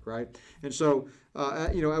bank, right? And so,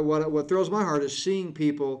 what thrills my heart is seeing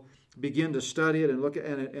people begin to study it and look at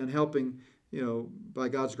it and helping, by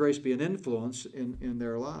God's grace, be an influence in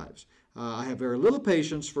their lives. I have very little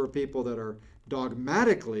patience for people that are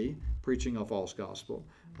dogmatically preaching a false gospel,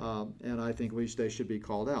 and I think they should be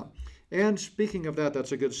called out. And speaking of that,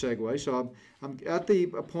 that's a good segue. So I'm at the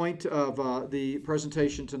point of the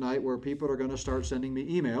presentation tonight where people are going to start sending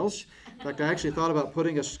me emails. In fact, I actually thought about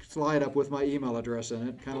putting a slide up with my email address in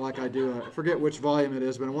it, kind of like I do. I forget which volume it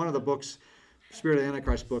is, but in one of the books, Spirit of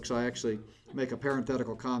Antichrist books, I actually make a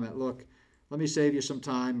parenthetical comment. Look, let me save you some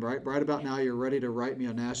time. Right about now, you're ready to write me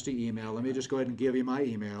a nasty email. Let me just go ahead and give you my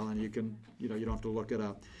email, and you can, you don't have to look it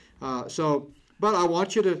up. But I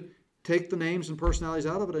want you to take the names and personalities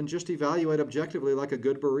out of it and just evaluate objectively like a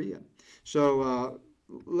good Berean. So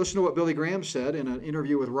listen to what Billy Graham said in an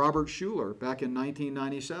interview with Robert Schuller back in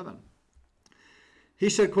 1997. He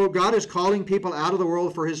said, quote, God is calling people out of the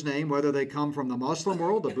world for his name, whether they come from the Muslim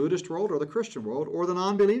world, the Buddhist world, or the Christian world, or the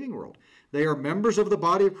non-believing world. They are members of the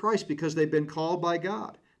body of Christ because they've been called by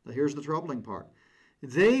God. Now here's the troubling part.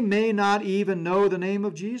 They may not even know the name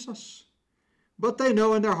of Jesus, but they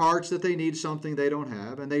know in their hearts that they need something they don't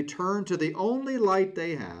have, and they turn to the only light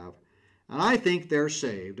they have, and I think they're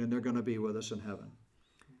saved, and they're going to be with us in heaven.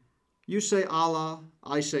 You say Allah,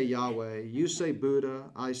 I say Yahweh. You say Buddha,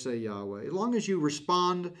 I say Yahweh. As long as you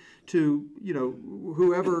respond to,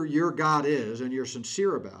 whoever your God is, and you're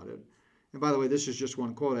sincere about it, and by the way, this is just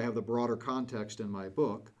one quote. I have the broader context in my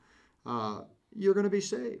book. You're going to be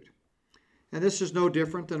saved. And this is no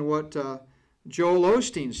different than what Joel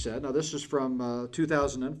Osteen said. Now, this is from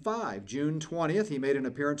 2005, June 20th. He made an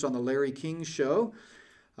appearance on the Larry King Show.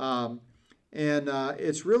 And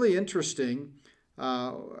it's really interesting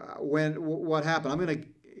what happened.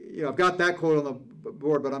 I've got that quote on the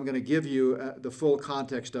board, but I'm going to give you the full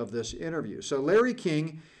context of this interview. So Larry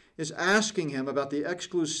King is asking him about the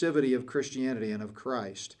exclusivity of Christianity and of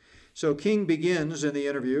Christ. So King begins in the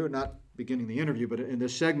interview, not beginning the interview, but in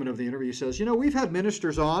this segment of the interview, he says, we've had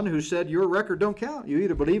ministers on who said your record don't count. You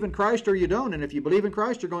either believe in Christ or you don't, and if you believe in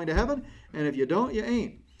Christ, you're going to heaven, and if you don't, you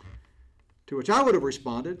ain't. To which I would have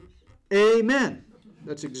responded, Amen.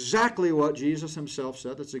 That's exactly what Jesus himself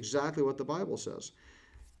said. That's exactly what the Bible says.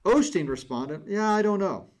 Osteen responded, yeah, I don't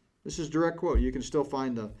know. This is a direct quote. You can still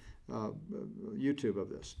find the YouTube of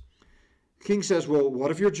this. King says, well, what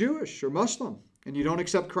if you're Jewish or Muslim and you don't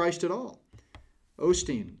accept Christ at all?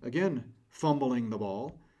 Osteen, again, fumbling the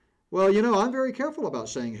ball. Well, I'm very careful about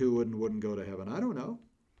saying who would and wouldn't go to heaven. I don't know.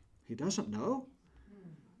 He doesn't know.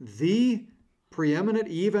 The preeminent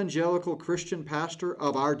evangelical Christian pastor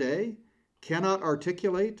of our day cannot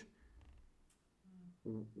articulate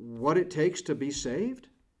what it takes to be saved?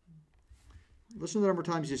 Listen to the number of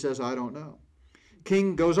times he says, I don't know.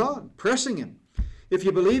 King goes on, pressing him. If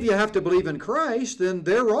you believe you have to believe in Christ, then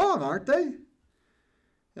they're wrong, aren't they?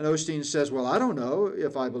 And Osteen says, well, I don't know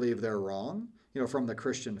if I believe they're wrong. From the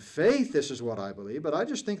Christian faith, this is what I believe, but I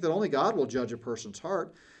just think that only God will judge a person's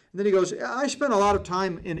heart. And then he goes, I spent a lot of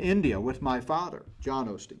time in India with my father, John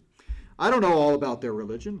Osteen. I don't know all about their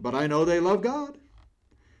religion, but I know they love God.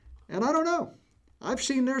 And I don't know. I've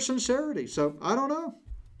seen their sincerity, so I don't know.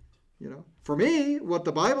 For me, what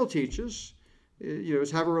the Bible teaches,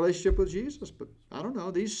 is have a relationship with Jesus. But I don't know.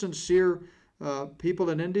 These sincere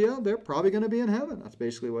people in India, they're probably going to be in heaven. That's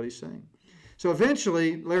basically what he's saying. So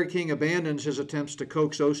eventually, Larry King abandons his attempts to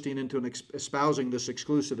coax Osteen into espousing this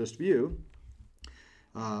exclusivist view.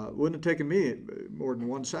 Wouldn't have taken me more than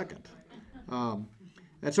 1 second.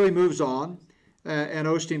 And so he moves on, and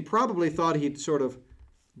Osteen probably thought he'd sort of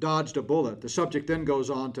dodged a bullet. The subject then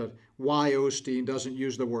goes on to why Osteen doesn't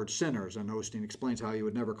use the word sinners, and Osteen explains how he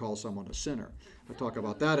would never call someone a sinner. I talk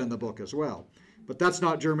about that in the book as well. But that's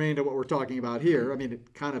not germane to what we're talking about here. I mean,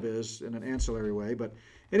 it kind of is in an ancillary way. But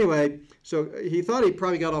anyway, so he thought he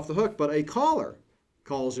probably got off the hook, but a caller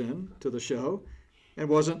calls in to the show and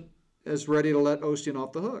wasn't as ready to let Osteen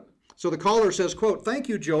off the hook. So the caller says, quote, thank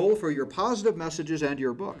you, Joel, for your positive messages and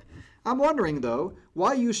your book. I'm wondering, though,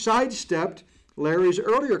 why you sidestepped Larry's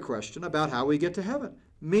earlier question about how we get to heaven.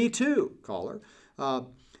 Me too, caller.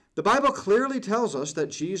 The Bible clearly tells us that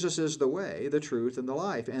Jesus is the way, the truth, and the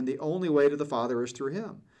life, and the only way to the Father is through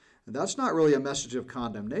him. And that's not really a message of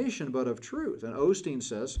condemnation, but of truth. And Osteen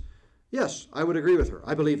says, yes, I would agree with her.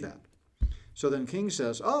 I believe that. So then King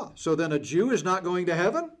says, so then a Jew is not going to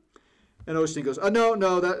heaven? And Osteen goes,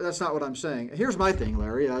 no, that's not what I'm saying. Here's my thing,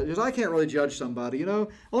 Larry, is I can't really judge somebody.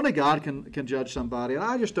 Only God can judge somebody, and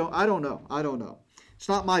I don't know. It's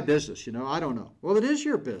not my business, I don't know. Well, it is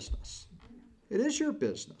your business. It is your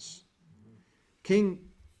business. King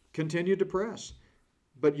continued to press.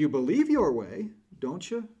 But you believe your way, don't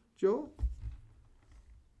you, Joel?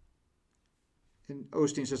 And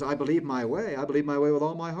Osteen says, I believe my way. I believe my way with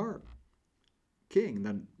all my heart. King,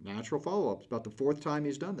 then natural follow-up. It's about the 4th time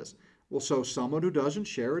he's done this. Well, so someone who doesn't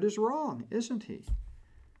share it is wrong, isn't he?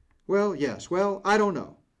 Well, yes. Well, I don't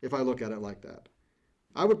know if I look at it like that.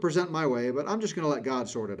 I would present my way, but I'm just going to let God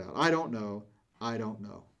sort it out. I don't know. I don't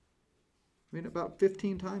know. I mean, about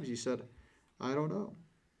 15 times he said, I don't know.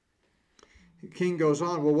 King goes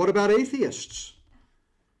on, well, what about atheists?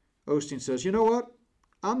 Osteen says, you know what?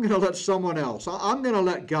 I'm going to let someone else. I'm going to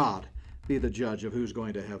let God be the judge of who's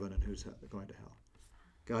going to heaven and who's going to hell.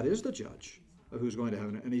 God is the judge of who's going to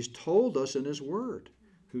heaven, and he's told us in his word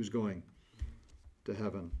who's going to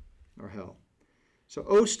heaven or hell. So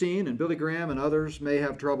Osteen and Billy Graham and others may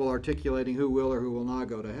have trouble articulating who will or who will not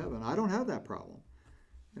go to heaven. I don't have that problem.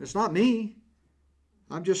 And it's not me.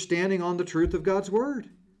 I'm just standing on the truth of God's word.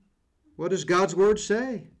 What does God's word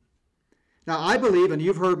say? Now, I believe, and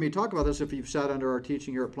you've heard me talk about this if you've sat under our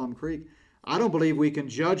teaching here at Plum Creek, I don't believe we can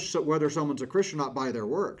judge whether someone's a Christian or not by their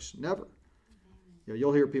works. Never.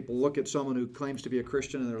 You'll hear people look at someone who claims to be a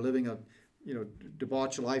Christian and they're living a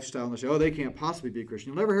debauched lifestyle and they say, oh, they can't possibly be a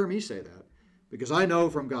Christian. You'll never hear me say that, because I know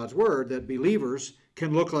from God's word that believers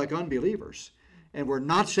can look like unbelievers. And we're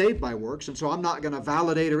not saved by works, and so I'm not going to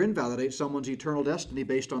validate or invalidate someone's eternal destiny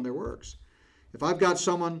based on their works. If I've got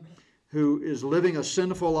someone who is living a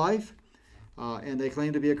sinful life and they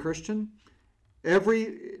claim to be a Christian,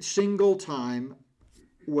 every single time,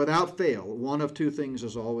 without fail, one of two things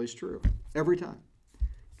is always true. Every time.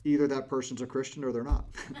 Either that person's a Christian or they're not.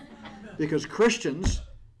 Because Christians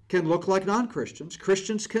can look like non-Christians.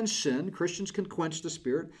 Christians can sin. Christians can quench the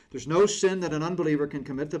Spirit. There's no sin that an unbeliever can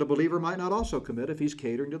commit that a believer might not also commit if he's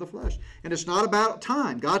catering to the flesh. And it's not about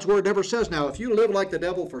time. God's word never says, now, if you live like the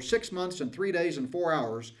devil for 6 months and 3 days and 4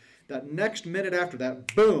 hours, that next minute after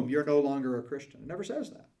that, boom, you're no longer a Christian. It never says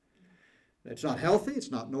that. It's not healthy.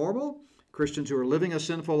 It's not normal. Christians who are living a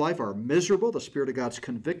sinful life are miserable. The Spirit of God's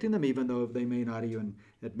convicting them, even though they may not even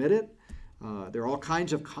admit it. There are all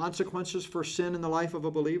kinds of consequences for sin in the life of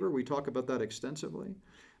a believer. We talk about that extensively.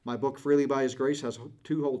 My book, Freely by His Grace, has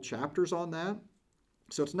 2 whole chapters on that.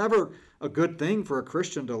 So it's never a good thing for a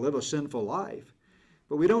Christian to live a sinful life.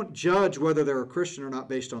 But we don't judge whether they're a Christian or not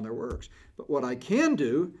based on their works. But what I can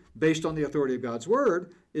do, based on the authority of God's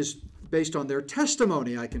word, is based on their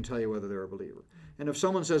testimony, I can tell you whether they're a believer. And if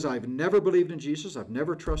someone says, I've never believed in Jesus, I've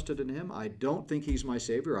never trusted in him, I don't think he's my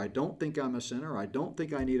Savior, I don't think I'm a sinner, I don't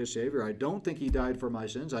think I need a Savior, I don't think he died for my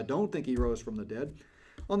sins, I don't think he rose from the dead,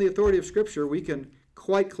 on the authority of Scripture, we can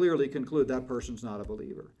quite clearly conclude that person's not a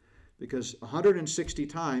believer. Because 160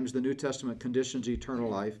 times the New Testament conditions eternal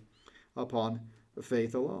life upon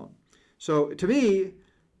faith alone. So to me,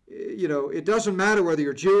 it doesn't matter whether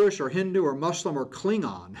you're Jewish or Hindu or Muslim or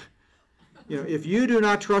Klingon. If you do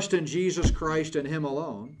not trust in Jesus Christ and him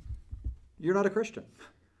alone, you're not a Christian.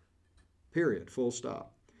 Period. Full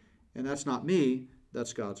stop. And that's not me,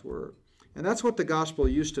 that's God's word. And that's what the gospel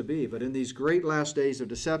used to be. But in these great last days of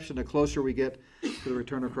deception, the closer we get to the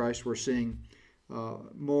return of Christ, we're seeing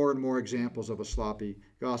more and more examples of a sloppy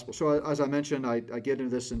gospel. So as I mentioned, I get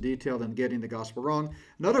into this in detail in Getting the Gospel Wrong.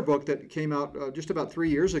 Another book that came out just about 3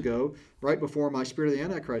 years ago, right before my Spirit of the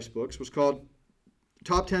Antichrist books, was called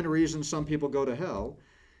Top 10 Reasons Some People Go to Hell,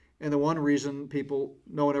 and the one reason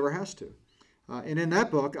no one ever has to. And in that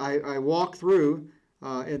book, I walk through,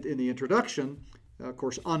 in the introduction, of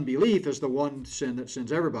course, unbelief is the one sin that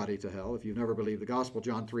sends everybody to hell. If you never believe the gospel,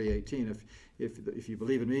 John 3:18, if you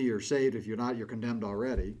believe in me, you're saved. If you're not, you're condemned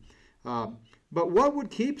already. But what would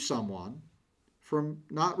keep someone from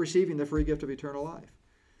not receiving the free gift of eternal life?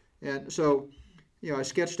 And so, I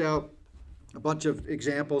sketched out a bunch of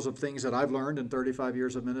examples of things that I've learned in 35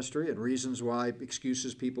 years of ministry and reasons why,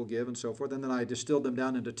 excuses people give and so forth. And then I distilled them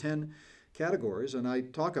down into 10 categories, and I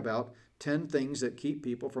talk about 10 things that keep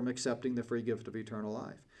people from accepting the free gift of eternal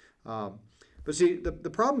life. But see, the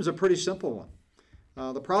problem is a pretty simple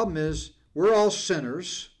one. The problem is we're all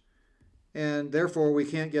sinners, and therefore we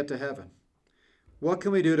can't get to heaven. What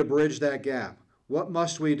can we do to bridge that gap? What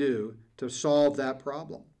must we do to solve that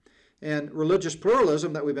problem? And religious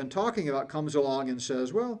pluralism that we've been talking about comes along and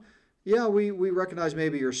says, well, yeah, we recognize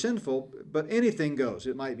maybe you're sinful, but anything goes.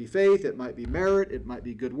 It might be faith, it might be merit, it might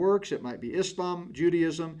be good works, it might be Islam,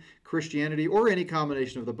 Judaism, Christianity, or any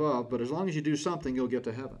combination of the above, but as long as you do something, you'll get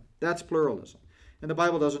to heaven. That's pluralism. And the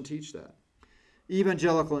Bible doesn't teach that.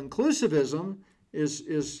 Evangelical inclusivism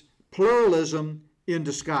is pluralism in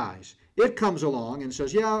disguise. It comes along and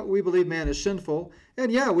says, yeah, we believe man is sinful,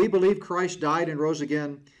 and yeah, we believe Christ died and rose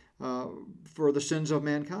again for the sins of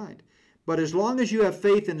mankind. But as long as you have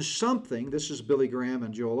faith in something, this is Billy Graham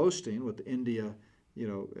and Joel Osteen with the India,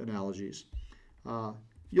 analogies,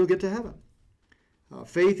 you'll get to heaven.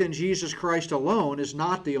 Faith in Jesus Christ alone is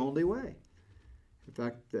not the only way. In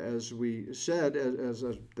fact, as we said, as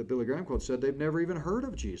the Billy Graham quote said, they've never even heard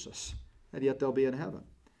of Jesus, and yet they'll be in heaven.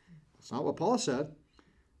 That's not what Paul said.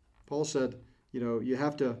 Paul said, You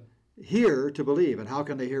have to hear to believe, and how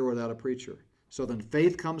can they hear without a preacher? So then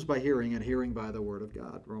faith comes by hearing, and hearing by the word of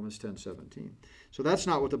God, Romans 10:17. So that's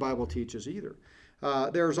not what the Bible teaches either.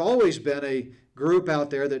 There's always been a group out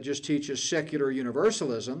there that just teaches secular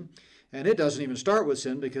universalism, and it doesn't even start with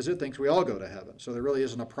sin because it thinks we all go to heaven. So there really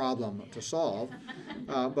isn't a problem to solve,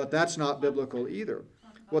 but that's not biblical either.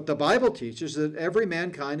 What the Bible teaches is that every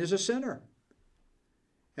mankind is a sinner,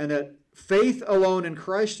 and that faith alone in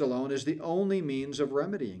Christ alone is the only means of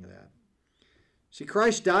remedying that. See,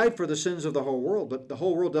 Christ died for the sins of the whole world, but the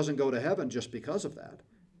whole world doesn't go to heaven just because of that.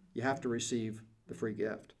 You have to receive the free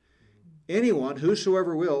gift. Anyone,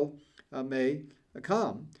 whosoever will, may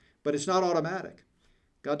come, but it's not automatic.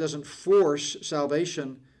 God doesn't force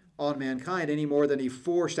salvation on mankind any more than he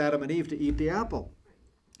forced Adam and Eve to eat the apple.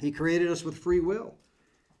 He created us with free will.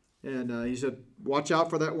 And he said, watch out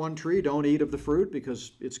for that one tree. Don't eat of the fruit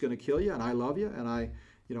because it's going to kill you, and I love you, and I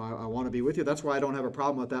want to be with you. That's why I don't have a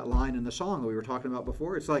problem with that line in the song that we were talking about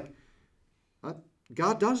before. It's like,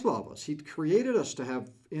 God does love us. He created us to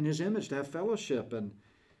have, in his image, to have fellowship. And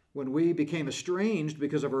when we became estranged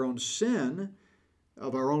because of our own sin,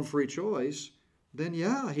 of our own free choice, then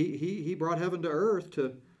he brought heaven to earth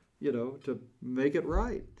to make it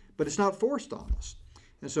right. But it's not forced on us.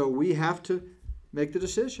 And so we have to make the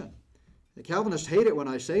decision. The Calvinists hate it when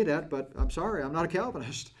I say that, but I'm sorry, I'm not a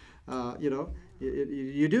Calvinist.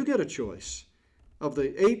 You do get a choice. Of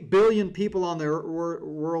the 8 billion people on the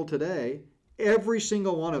world today, every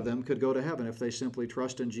single one of them could go to heaven if they simply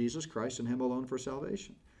trust in Jesus Christ and him alone for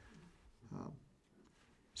salvation.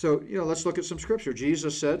 So let's look at some scripture.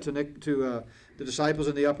 Jesus said to the disciples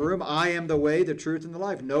in the upper room, I am the way, the truth, and the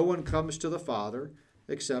life. No one comes to the Father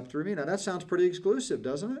except through me. Now that sounds pretty exclusive,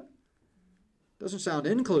 doesn't it? Doesn't sound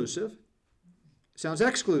inclusive. It sounds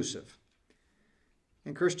exclusive.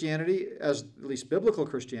 And Christianity, at least biblical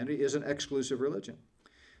Christianity, is an exclusive religion.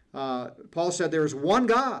 Paul said there is one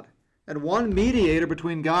God and one mediator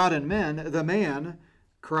between God and men, the man,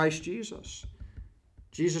 Christ Jesus.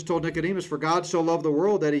 Jesus told Nicodemus, for God so loved the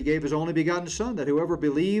world that he gave his only begotten Son, that whoever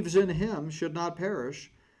believes in him should not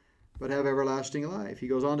perish, but have everlasting life. He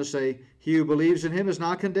goes on to say, he who believes in him is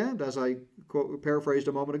not condemned, as I paraphrased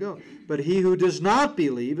a moment ago. But he who does not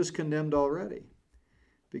believe is condemned already,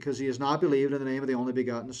 because he has not believed in the name of the only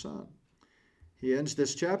begotten Son. He ends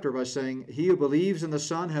this chapter by saying, he who believes in the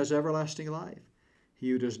Son has everlasting life. He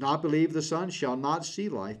who does not believe the Son shall not see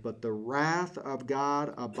life, but the wrath of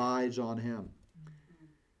God abides on him.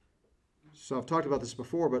 So I've talked about this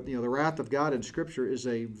before, but the wrath of God in Scripture is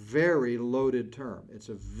a very loaded term. It's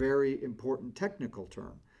a very important technical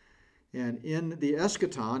term. And in the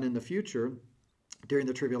eschaton, in the future, during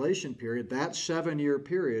the tribulation period, that 7-year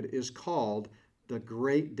period is called the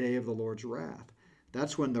great day of the Lord's wrath.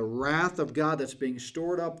 That's when the wrath of God that's being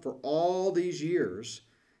stored up for all these years,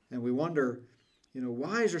 and we wonder,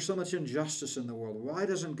 why is there so much injustice in the world? Why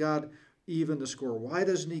doesn't God even the score? Why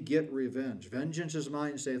doesn't he get revenge? Vengeance is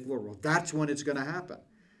mine, saith the Lord. Well, that's when it's going to happen.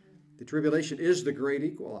 The tribulation is the great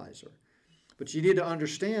equalizer. But you need to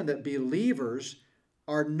understand that believers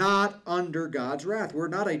are not under God's wrath. We're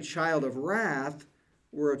not a child of wrath.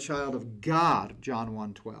 We're a child of God, John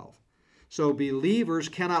 1:12. So believers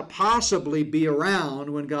cannot possibly be around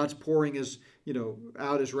when God's pouring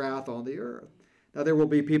out his wrath on the earth. Now, there will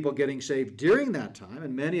be people getting saved during that time,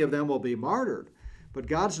 and many of them will be martyred. But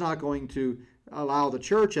God's not going to allow the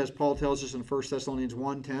church, as Paul tells us in 1 Thessalonians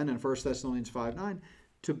 1:10 and 1 Thessalonians 5:9,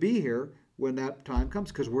 to be here when that time comes,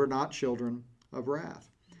 because we're not children of wrath.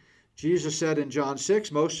 Jesus said in John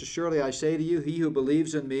 6, most assuredly I say to you, he who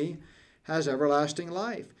believes in me has everlasting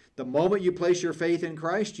life. The moment you place your faith in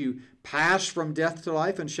Christ, you pass from death to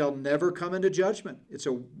life and shall never come into judgment. It's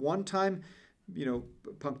a one-time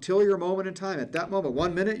punctiliar moment in time. At that moment,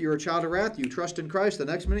 1 minute you're a child of wrath, you trust in Christ, the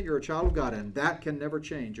next minute you're a child of God, and that can never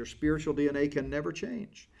change. Your spiritual DNA can never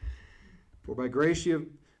change. For by grace you have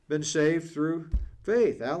been saved through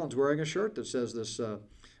faith. Alan's wearing a shirt that says this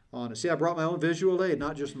on it. See, I brought my own visual aid,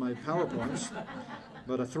 not just my PowerPoints,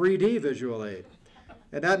 but a 3D visual aid.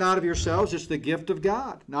 And that not of yourselves, it's the gift of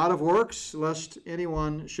God, not of works, lest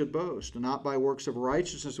anyone should boast, and not by works of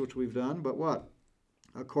righteousness which we've done, but what?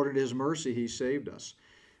 According to his mercy, he saved us.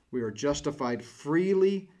 We are justified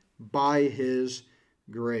freely by his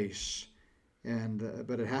grace.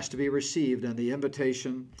 But it has to be received, and the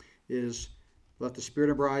invitation is, let the Spirit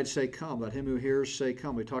and bride say, come. Let him who hears say,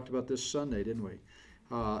 come. We talked about this Sunday, didn't we?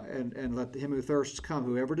 And let him who thirsts come.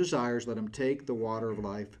 Whoever desires, let him take the water of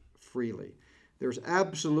life freely. There's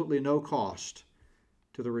absolutely no cost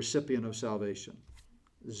to the recipient of salvation.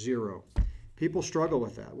 Zero. People struggle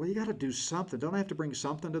with that. Well, you got to do something. Don't I have to bring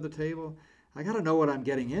something to the table? I got to know what I'm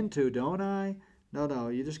getting into, don't I? No,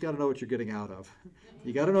 you just got to know what you're getting out of.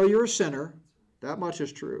 You got to know you're a sinner. That much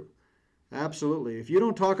is true. Absolutely. If you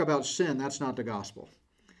don't talk about sin, that's not the gospel.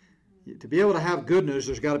 To be able to have good news,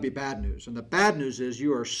 there's got to be bad news. And the bad news is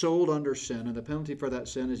you are sold under sin, and the penalty for that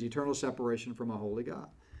sin is eternal separation from a holy God.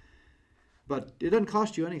 But it doesn't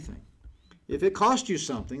cost you anything. If it cost you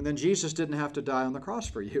something, then Jesus didn't have to die on the cross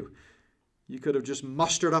for you. You could have just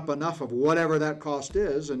mustered up enough of whatever that cost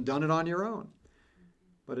is and done it on your own.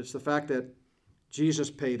 But it's the fact that Jesus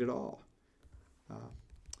paid it all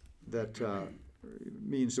that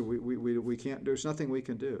means that we can't, there's nothing we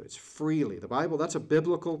can do. It's freely. The Bible, that's a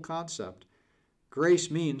biblical concept.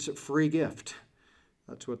 Grace means a free gift.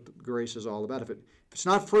 That's what grace is all about. If it's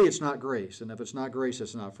not free, it's not grace. And if it's not grace,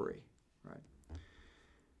 it's not free. Right?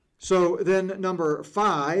 So then number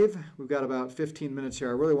 5, we've got about 15 minutes here.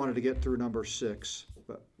 I really wanted to get through number 6,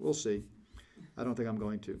 but we'll see. I don't think I'm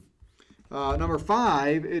going to. Number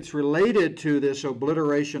 5, it's related to this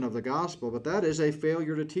obliteration of the gospel, but that is a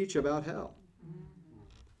failure to teach about hell.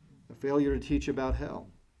 A failure to teach about hell.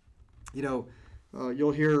 You know,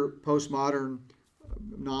 you'll hear postmodern,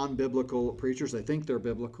 non-biblical preachers. They think they're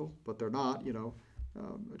biblical, but they're not. You know,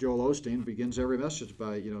 Joel Osteen begins every message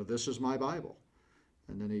by, you know, this is my Bible.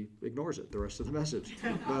 And then he ignores it the rest of the message.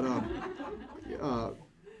 But,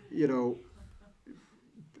 you know,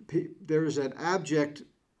 there's an abject,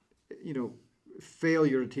 you know,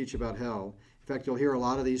 failure to teach about hell. In fact, you'll hear a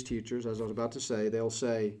lot of these teachers, as I was about to say, they'll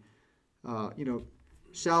say, you know,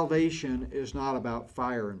 salvation is not about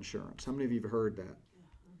fire insurance. How many of you have heard that?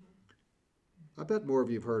 I bet more of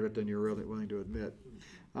you have heard it than you're really willing to admit.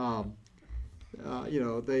 You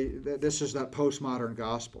know, this is that postmodern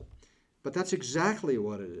gospel. But that's exactly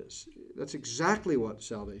what it is. That's exactly what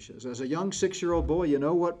salvation is. As a young 6-year-old boy, you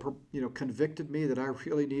know what convicted me that I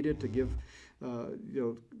really needed to give,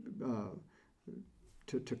 to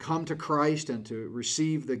come to Christ and to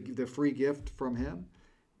receive the free gift from Him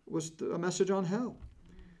was a message on hell.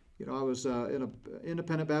 You know, I was in an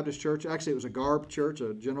independent Baptist church. Actually, it was a GARB church,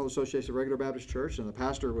 a General Association of Regular Baptist Church, and the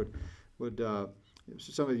pastor would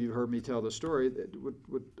some of you have heard me tell the story,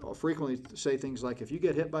 would frequently say things like, if you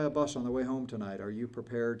get hit by a bus on the way home tonight, are you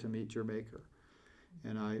prepared to meet your Maker?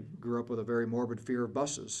 And I grew up with a very morbid fear of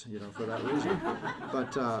buses, you know, for that reason.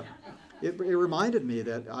 But it reminded me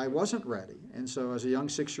that I wasn't ready. And so as a young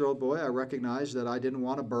 6-year-old boy, I recognized that I didn't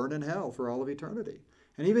want to burn in hell for all of eternity.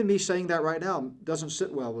 And even me saying that right now doesn't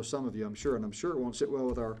sit well with some of you, I'm sure. And I'm sure it won't sit well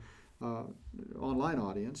with our online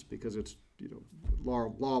audience because it's, you know,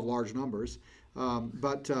 law of large numbers.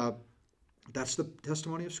 But that's the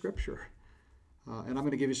testimony of Scripture. And I'm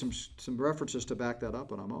going to give you some references to back that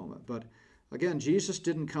up in a moment. But again, Jesus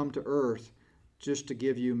didn't come to earth just to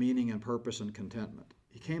give you meaning and purpose and contentment.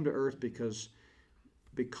 He came to earth because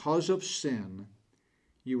of sin,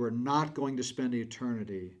 you were not going to spend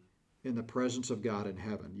eternity in the presence of God in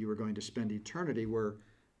heaven. You were going to spend eternity where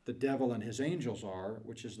the devil and his angels are,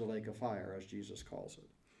 which is the lake of fire, as Jesus calls it.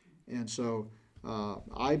 And so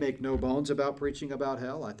I make no bones about preaching about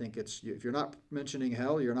hell. I think if you're not mentioning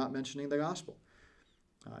hell, you're not mentioning the gospel.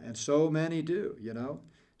 And so many do, you know.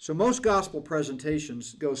 So most gospel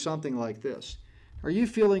presentations go something like this. Are you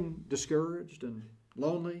feeling discouraged and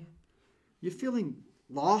lonely? You feeling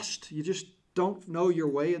lost? You just don't know your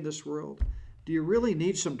way in this world? Do you really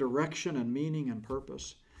need some direction and meaning and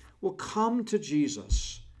purpose? Well, come to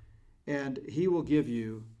Jesus, and He will give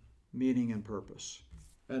you meaning and purpose.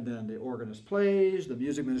 And then the organist plays, the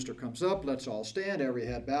music minister comes up, let's all stand, every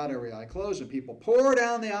head bowed, every eye closed, and people pour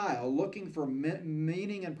down the aisle looking for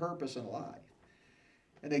meaning and purpose in life.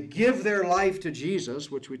 And they give their life to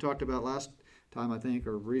Jesus, which we talked about last time, I think,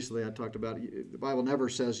 or recently I talked about. The Bible never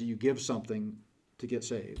says you give something to get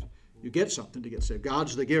saved. You get something to get saved.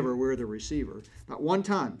 God's the giver, we're the receiver. Not one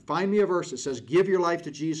time. Find me a verse that says, give your life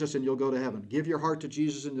to Jesus and you'll go to heaven. Give your heart to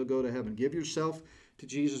Jesus and you'll go to heaven. Give yourself to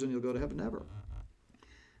Jesus and you'll go to heaven. Never.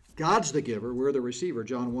 God's the giver, we're the receiver.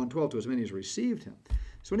 John 1:12, to as many as received Him.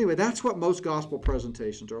 So anyway, that's what most gospel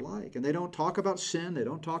presentations are like. And they don't talk about sin. They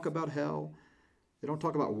don't talk about hell. They don't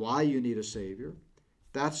talk about why you need a Savior.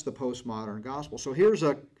 That's the postmodern gospel. So here's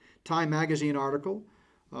a Time magazine article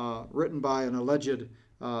written by an alleged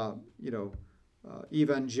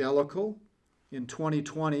evangelical in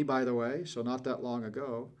 2020, by the way, so not that long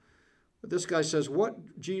ago. But this guy says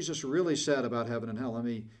what Jesus really said about heaven and hell. Let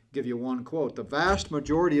me give you one quote. The vast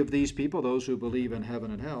majority of these people, those who believe in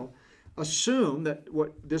heaven and hell, assume that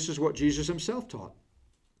this is what Jesus Himself taught.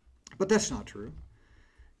 But that's not true.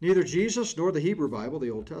 Neither Jesus nor the Hebrew Bible,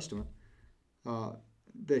 the Old Testament,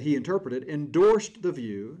 that he interpreted, endorsed the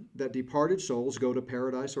view that departed souls go to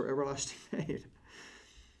paradise or everlasting fate.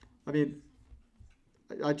 I mean,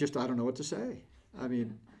 I don't know what to say. I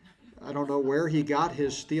mean, I don't know where he got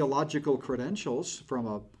his theological credentials, from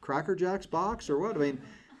a Cracker Jacks box or what. I mean,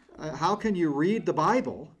 how can you read the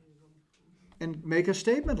Bible and make a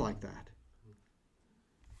statement like that?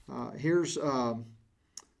 Here's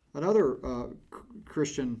another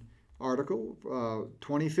Christian article,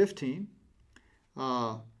 2015.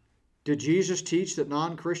 Did Jesus teach that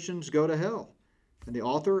non-Christians go to hell? And the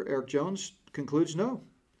author, Eric Jones, concludes no.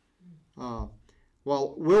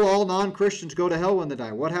 Well, will all non-Christians go to hell when they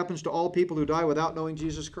die? What happens to all people who die without knowing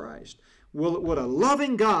Jesus Christ? Would a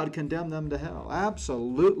loving God condemn them to hell?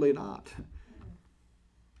 Absolutely not.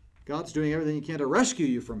 God's doing everything he can to rescue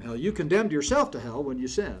you from hell. You condemned yourself to hell when you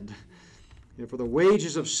sinned. For the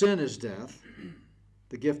wages of sin is death.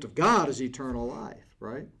 The gift of God is eternal life,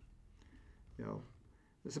 right?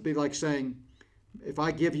 This would be like saying, if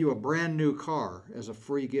I give you a brand new car as a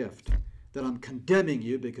free gift, then I'm condemning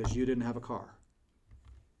you because you didn't have a car.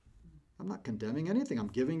 I'm not condemning anything. I'm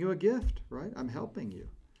giving you a gift, right? I'm helping you.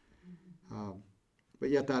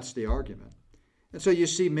 But yet that's the argument. And so you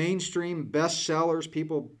see mainstream bestsellers.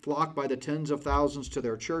 People flock by the tens of thousands to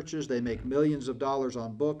their churches. They make millions of dollars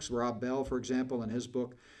on books. Rob Bell, for example, in his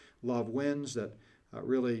book, Love Wins, that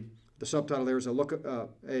really, the subtitle there is a book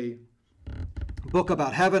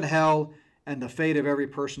about heaven, hell, and the fate of every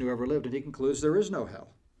person who ever lived. And he concludes there is no hell.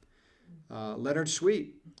 Leonard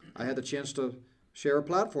Sweet, I had the chance to share a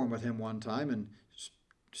platform with him one time and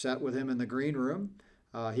sat with him in the green room.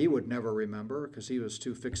 He would never remember because he was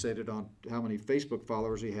too fixated on how many Facebook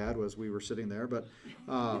followers he had as we were sitting there. But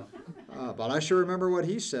I sure remember what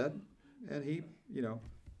he said. And he,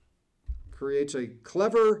 creates a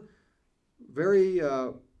clever, very,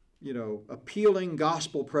 appealing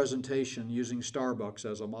gospel presentation using Starbucks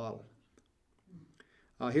as a model.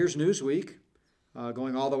 Here's Newsweek,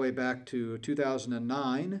 going all the way back to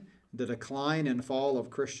 2009, the decline and fall of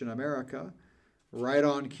Christian America. Right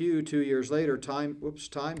on cue, 2 years later,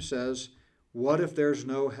 Time says, what if there's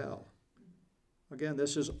no hell? Again,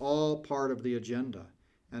 this is all part of the agenda,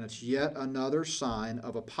 and it's yet another sign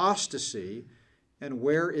of apostasy. And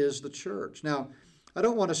where is the church? Now, I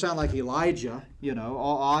don't want to sound like Elijah,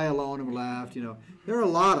 I alone am left. There are a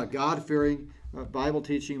lot of God-fearing,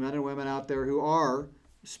 Bible-teaching men and women out there who are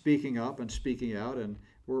speaking up and speaking out, and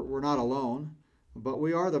we're not alone, but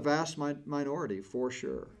we are the vast minority for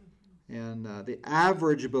sure. And the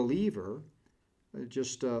average believer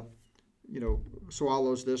just,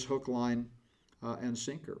 swallows this hook, line, and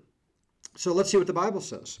sinker. So let's see what the Bible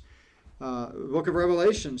says. The book of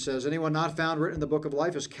Revelation says, anyone not found written in the book of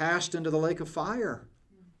life is cast into the lake of fire.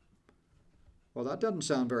 Well, that doesn't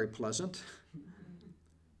sound very pleasant.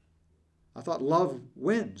 I thought love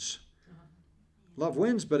wins. Love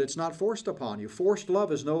wins, but it's not forced upon you. Forced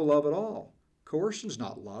love is no love at all. Coercion's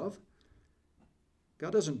not love.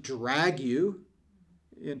 God doesn't drag you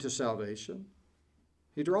into salvation.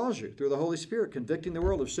 He draws you through the Holy Spirit, convicting the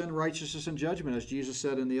world of sin, righteousness, and judgment, as Jesus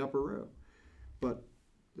said in the upper room. But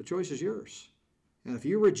the choice is yours. And if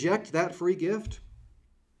you reject that free gift,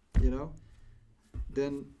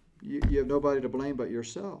 then you have nobody to blame but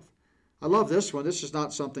yourself. I love this one. This is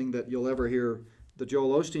not something that you'll ever hear the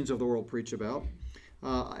Joel Osteens of the world preach about.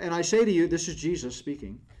 And I say to you, this is Jesus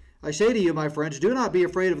speaking, I say to you, my friends, do not be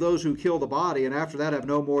afraid of those who kill the body, and after that have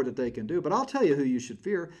no more that they can do. But I'll tell you who you should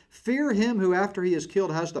fear. Fear him who, after he is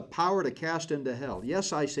killed, has the power to cast into hell.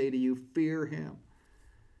 Yes, I say to you, fear him.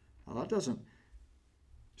 Now, that doesn't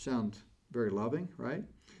sound very loving, right?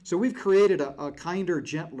 So we've created a kinder,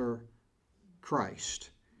 gentler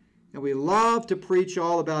Christ. And we love to preach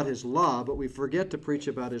all about his love, but we forget to preach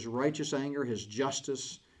about his righteous anger, his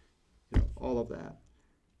justice, all of that.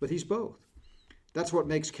 But he's both. That's what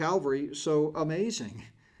makes Calvary so amazing,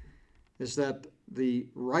 is that the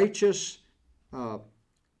righteous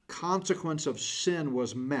consequence of sin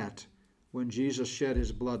was met when Jesus shed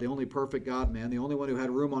his blood, the only perfect God-man, the only one who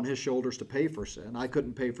had room on his shoulders to pay for sin. I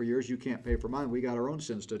couldn't pay for yours. You can't pay for mine. We got our own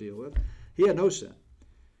sins to deal with. He had no sin.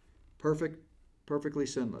 Perfectly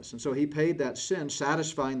sinless. And so he paid that sin,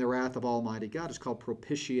 satisfying the wrath of Almighty God. It's called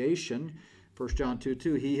propitiation. 1 John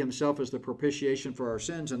 2:2, he himself is the propitiation for our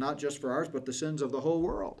sins, and not just for ours, but the sins of the whole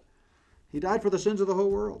world. He died for the sins of the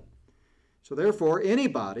whole world. So therefore,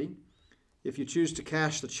 anybody, if you choose to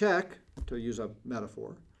cash the check, to use a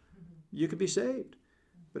metaphor, you can be saved.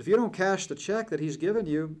 But if you don't cash the check that he's given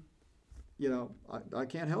you, I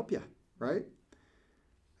can't help you, right?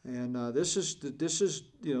 And this is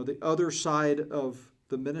the other side of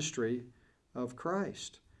the ministry of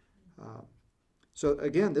Christ. So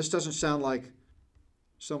again, this doesn't sound like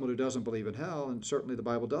someone who doesn't believe in hell, and certainly the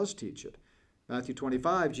Bible does teach it. Matthew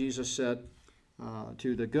 25, Jesus said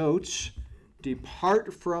to the goats,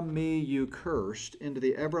 Depart from me, you cursed, into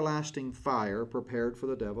the everlasting fire prepared for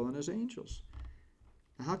the devil and his angels.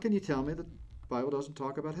 Now, how can you tell me that the Bible doesn't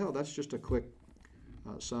talk about hell? That's just a quick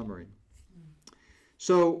summary.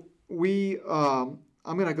 So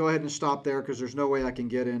I'm going to go ahead and stop there because there's no way I can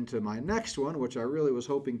get into my next one, which I really was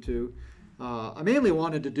hoping to. I mainly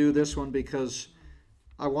wanted to do this one because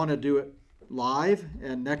I want to do it live,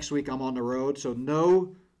 and next week I'm on the road, so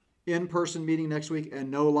no in-person meeting next week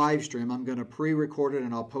and no live stream. I'm going to pre-record it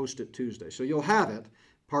and I'll post it Tuesday. So you'll have it,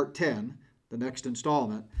 part 10, the next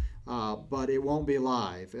installment, but it won't be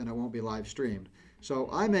live and it won't be live streamed. So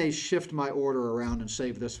I may shift my order around and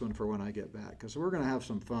save this one for when I get back, because we're going to have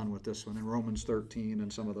some fun with this one in Romans 13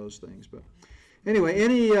 and some of those things. But anyway,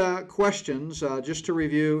 any questions? Just to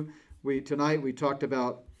review, tonight we talked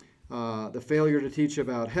about the failure to teach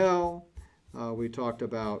about hell. We talked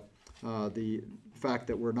about the fact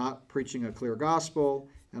that we're not preaching a clear gospel,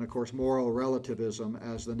 and of course moral relativism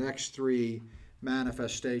as the next three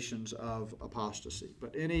manifestations of apostasy.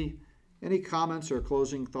 But any comments or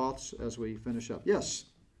closing thoughts as we finish up? Yes?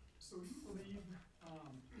 So you believe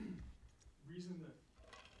reason that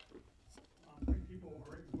people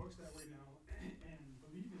are writing books that way now and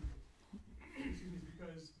believing is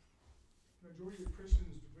because the majority of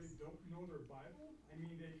Christians really don't know their Bible. I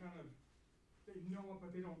mean, they know it,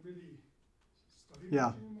 but they don't really study it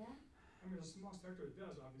anymore. I mean, a small sector that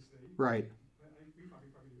does, obviously. Right. We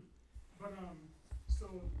probably do. But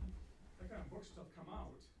so that kind of book stuff come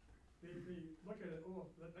out. They look at it,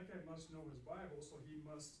 that guy must know his Bible, so he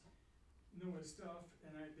must know his stuff,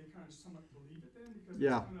 and they kind of somewhat believe it then, because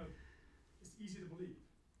it's easy to believe.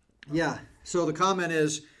 Yeah. So the comment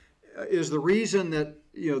is the reason that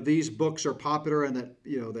these books are popular and that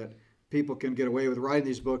that people can get away with writing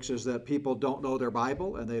these books is that people don't know their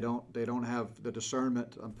Bible and they don't have the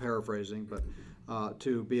discernment. I'm paraphrasing, but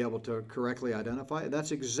to be able to correctly identify it.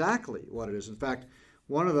 That's exactly what it is. In fact,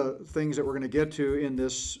 one of the things that we're going to get to in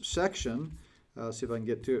this section, see if I can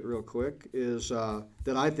get to it real quick, is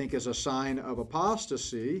that I think is a sign of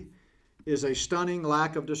apostasy, is a stunning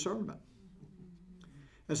lack of discernment.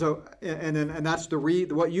 And so, and that's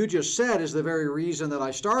what you just said is the very reason that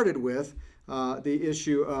I started with the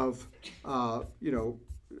issue of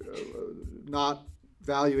not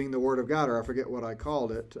valuing the Word of God, or I forget what I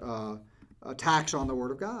called it, attacks on the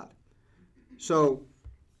Word of God. So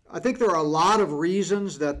I think there are a lot of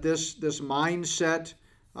reasons that this mindset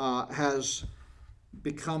has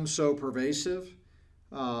become so pervasive.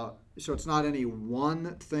 So it's not any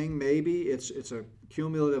one thing, maybe. It's a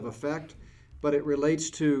cumulative effect, but it relates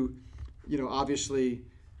to, obviously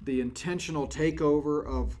the intentional takeover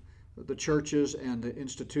of the churches and the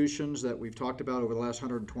institutions that we've talked about over the last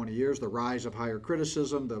 120 years, the rise of higher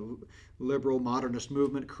criticism, the liberal modernist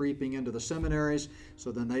movement creeping into the seminaries.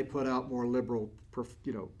 So then they put out more liberal,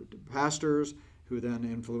 pastors who then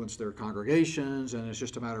influence their congregations, and it's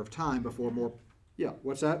just a matter of time before more. Yeah,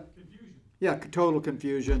 what's that? Confusion. Yeah, total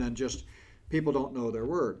confusion, and just people don't know their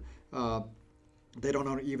word. They don't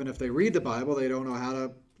know, even if they read the Bible, they don't know how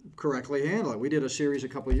to correctly handle it. We did a series a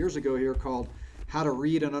couple of years ago here called How to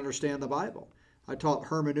Read and Understand the Bible. I taught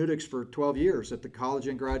hermeneutics for 12 years at the college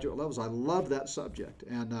and graduate levels. I love that subject,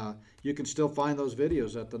 and you can still find those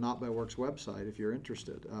videos at the Not by Works website if you're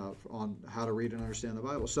interested on how to read and understand the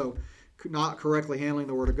Bible. So not correctly handling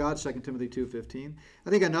the Word of God, 2 Timothy 2:15. I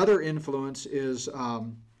think another influence is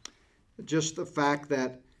just the fact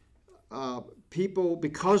that people,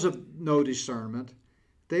 because of no discernment,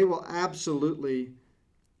 they will absolutely,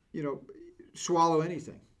 swallow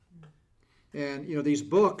anything. And, these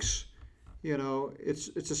books,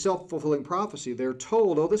 it's a self-fulfilling prophecy. They're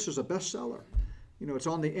told, oh, this is a bestseller. It's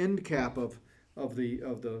on the end cap of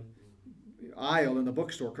the aisle in the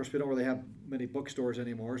bookstore. Of course, we don't really have many bookstores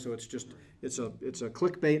anymore, so it's a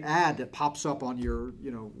clickbait ad that pops up on your,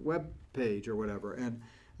 web page or whatever. And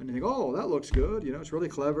you think, oh, that looks good. It's really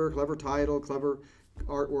clever title, clever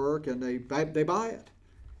artwork, and they buy it.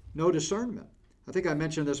 No discernment. I think I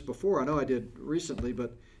mentioned this before. I know I did recently,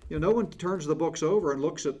 but no one turns the books over and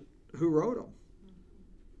looks at who wrote them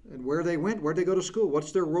and where they went, where'd they go to school,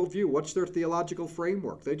 what's their worldview, what's their theological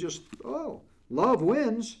framework. They just, love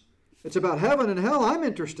wins. It's about heaven and hell. I'm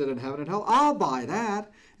interested in heaven and hell. I'll buy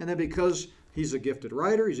that. And then because he's a gifted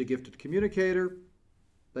writer, he's a gifted communicator,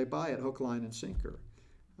 they buy it hook, line, and sinker.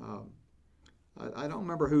 I don't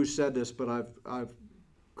remember who said this, but I've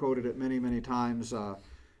quoted it many, many times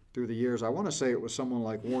through the years. I want to say it was someone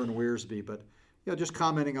like Warren Wiersbe, but just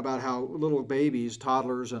commenting about how little babies,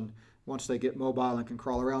 toddlers, and once they get mobile and can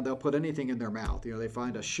crawl around, they'll put anything in their mouth. They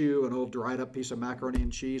find a shoe, an old dried up piece of macaroni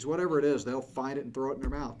and cheese, whatever it is, they'll find it and throw it in their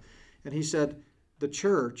mouth. And he said, the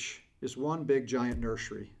church is one big giant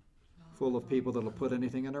nursery full of people that will put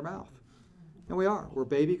anything in their mouth. And we are. We're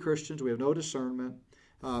baby Christians. We have no discernment.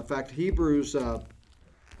 In fact, Hebrews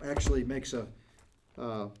actually makes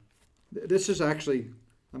this is actually,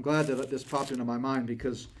 I'm glad that this popped into my mind,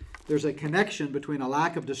 because there's a connection between a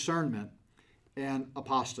lack of discernment and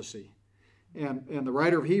apostasy. And the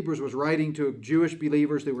writer of Hebrews was writing to Jewish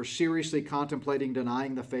believers that were seriously contemplating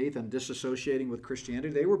denying the faith and disassociating with Christianity.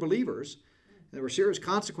 They were believers. There were serious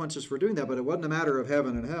consequences for doing that, but it wasn't a matter of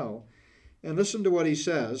heaven and hell. And listen to what he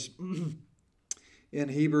says in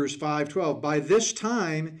Hebrews 5:12. By this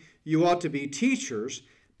time you ought to be teachers,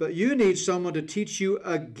 but you need someone to teach you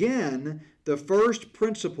again the first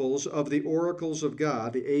principles of the oracles of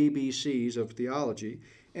God, the ABCs of theology,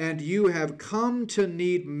 and you have come to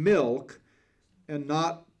need milk and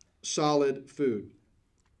not solid food.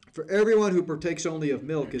 For everyone who partakes only of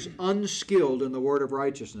milk is unskilled in the word of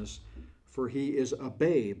righteousness, for he is a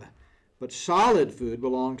babe. But solid food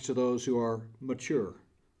belongs to those who are mature,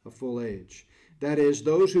 of full age. That is,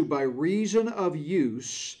 those who by reason of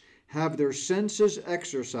use have their senses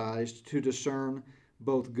exercised to discern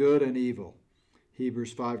both good and evil.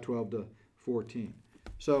 Hebrews 5:12-14.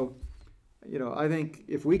 So, I think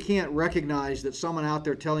if we can't recognize that someone out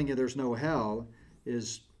there telling you there's no hell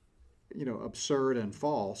is, absurd and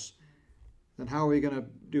false, then how are we going to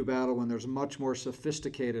do battle when there's much more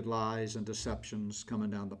sophisticated lies and deceptions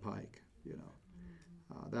coming down the pike?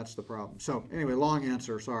 That's the problem. So anyway, long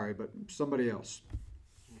answer, sorry, but somebody else.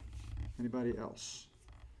 Anybody else?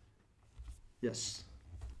 Yes.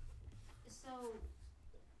 So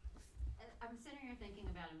I'm sitting here thinking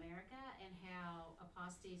about America and how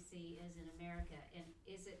apostasy is in America, and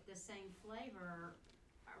is it the same flavor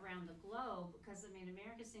around the globe? Because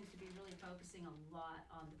America seems to be really focusing a lot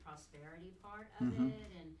on the prosperity part of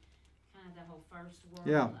it, and kind of the whole first world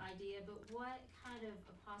idea. But what kind of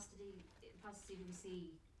apostasy do we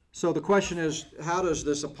see? So the question is, how does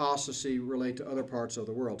this apostasy relate to other parts of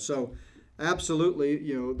the world? So absolutely,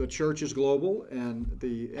 the church is global and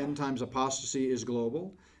the end times apostasy is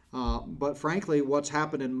global. But frankly, what's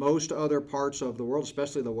happened in most other parts of the world,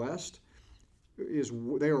 especially the West, is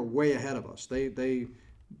they are way ahead of us. They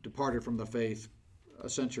departed from the faith a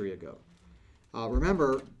century ago.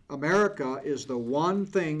 Remember, America is the one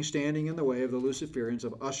thing standing in the way of the Luciferians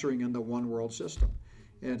of ushering in the one world system.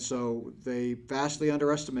 And so they vastly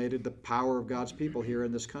underestimated the power of God's people here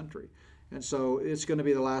in this country. And so it's going to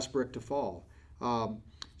be the last brick to fall.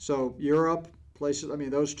 So Europe, places,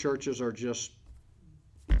 those churches are just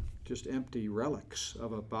empty relics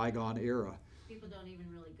of a bygone era. People don't even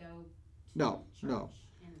really go to No.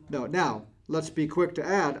 anymore. Now, let's be quick to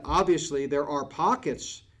add, obviously there are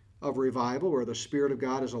pockets of revival where the Spirit of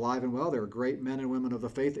God is alive and well. There are great men and women of the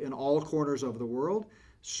faith in all corners of the world,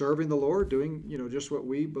 serving the Lord, doing just what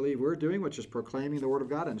we believe we're doing, which is proclaiming the Word of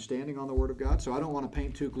God and standing on the Word of God. So I don't want to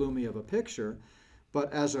paint too gloomy of a picture,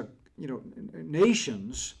 but as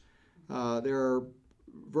nations, there are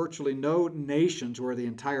virtually no nations where the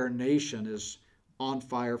entire nation is on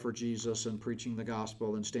fire for Jesus and preaching the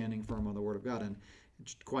gospel and standing firm on the Word of God. And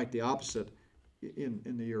it's quite the opposite in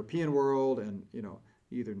the European world and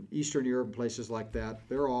either in Eastern Europe and places like that.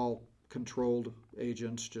 They're all controlled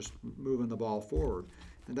agents just moving the ball forward.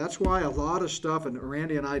 And that's why a lot of stuff, and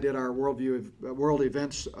Randy and I did our world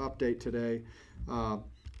events update today.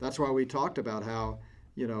 That's why we talked about how,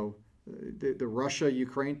 the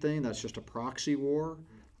Russia-Ukraine thing, that's just a proxy war.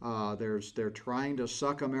 They're trying to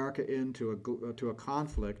suck America into a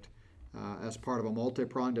conflict as part of a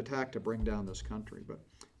multi-pronged attack to bring down this country. But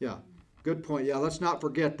yeah, good point. Yeah, let's not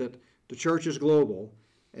forget that the church is global,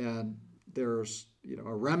 and there's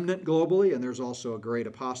a remnant globally, and there's also a great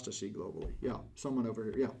apostasy globally. Yeah, someone over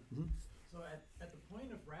here. Yeah. Mm-hmm. So at the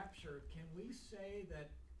point of rapture, can we say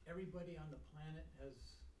that everybody on the planet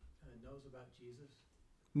knows about Jesus?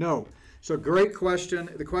 No. So great question.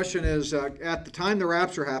 The question is, at the time the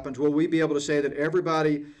rapture happens, will we be able to say that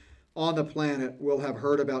everybody on the planet will have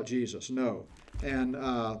heard about Jesus? No. And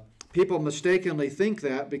people mistakenly think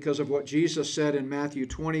that because of what Jesus said in Matthew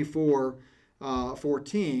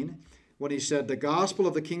 24:14, when he said, the gospel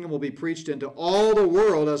of the kingdom will be preached into all the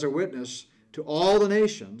world as a witness to all the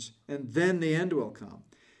nations, and then the end will come.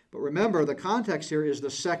 But remember, the context here is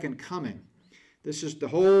the second coming. This is the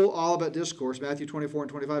whole Olivet Discourse, Matthew 24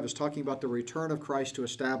 and 25, is talking about the return of Christ to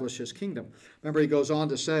establish his kingdom. Remember, he goes on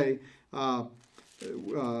to say that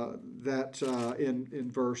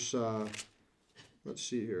in verse,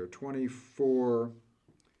 25,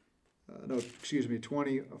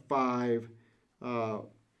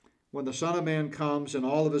 when the Son of Man comes in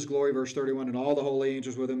all of his glory, verse 31, and all the holy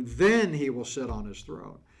angels with him, then he will sit on his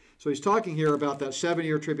throne. So he's talking here about that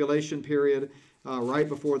 7-year tribulation period right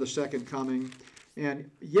before the second coming.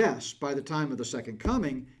 And yes, by the time of the second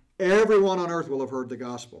coming, everyone on earth will have heard the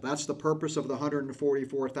gospel. That's the purpose of the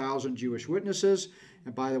 144,000 Jewish witnesses.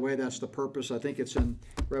 And by the way, that's the purpose, I think it's in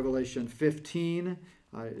Revelation 15.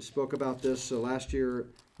 I spoke about this last year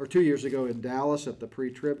or 2 years ago in Dallas at the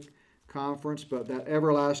pre-trib conference. But that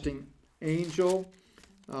everlasting angel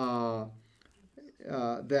that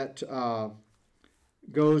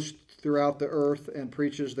goes throughout the earth and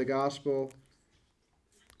preaches the gospel.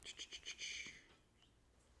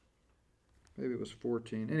 Maybe it was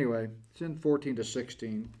 14. Anyway, it's in 14 to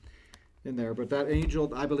 16 in there. But that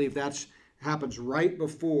angel, I believe that's happens right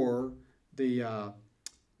before the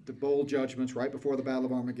bowl judgments, right before the Battle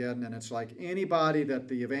of Armageddon. And it's like anybody that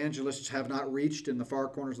the evangelists have not reached in the far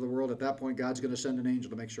corners of the world, at that point, God's going to send an angel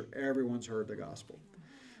to make sure everyone's heard the gospel.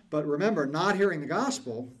 But remember, not hearing the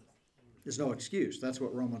gospel is no excuse. That's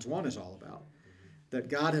what Romans 1 is all about. That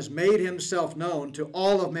God has made himself known to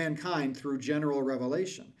all of mankind through general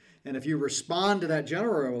revelation. And if you respond to that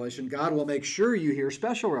general revelation, God will make sure you hear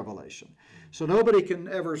special revelation. So nobody can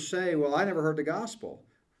ever say, well, I never heard the gospel.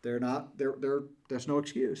 There's no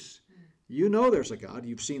excuse. You know there's a God.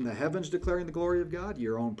 You've seen the heavens declaring the glory of God.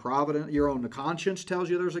 Your own conscience tells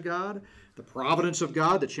you there's a God. The providence of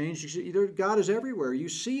God, the change, God is everywhere. You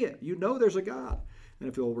see it. You know there's a God. And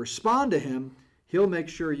if you'll respond to him, he'll make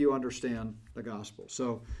sure you understand the gospel.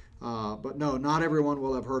 So, but no, not everyone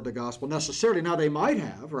will have heard the gospel necessarily. Now, they might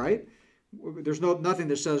have, right? There's nothing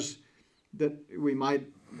that says that we might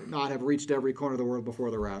not have reached every corner of the world before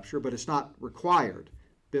the rapture, but it's not required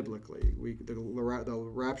biblically. The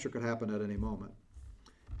rapture could happen at any moment.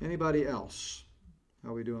 Anybody else? How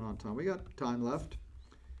are we doing on time? We got time left.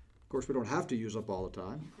 Of course, we don't have to use up all the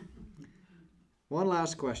time. One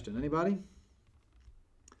last question. Anybody?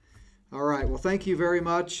 All right. Well, thank you very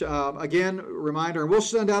much. Again, reminder, and we'll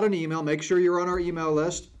send out an email. Make sure you're on our email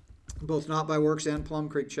list, both Not by Works and Plum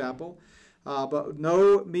Creek Chapel. But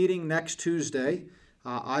no meeting next Tuesday.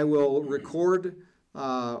 I will record.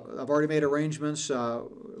 I've already made arrangements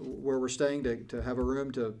where we're staying to have a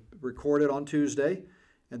room to record it on Tuesday,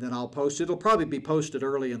 and then I'll post it. It'll probably be posted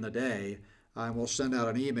early in the day, and we'll send out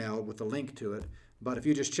an email with the link to it. But if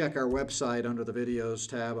you just check our website under the videos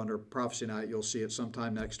tab under Prophecy Night, you'll see it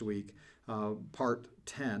sometime next week, part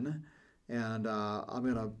 10. And I'm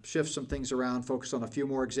going to shift some things around, focus on a few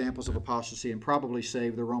more examples of apostasy, and probably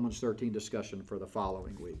save the Romans 13 discussion for the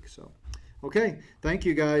following week. So, okay, thank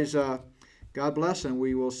you guys. God bless, and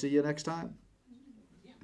we will see you next time.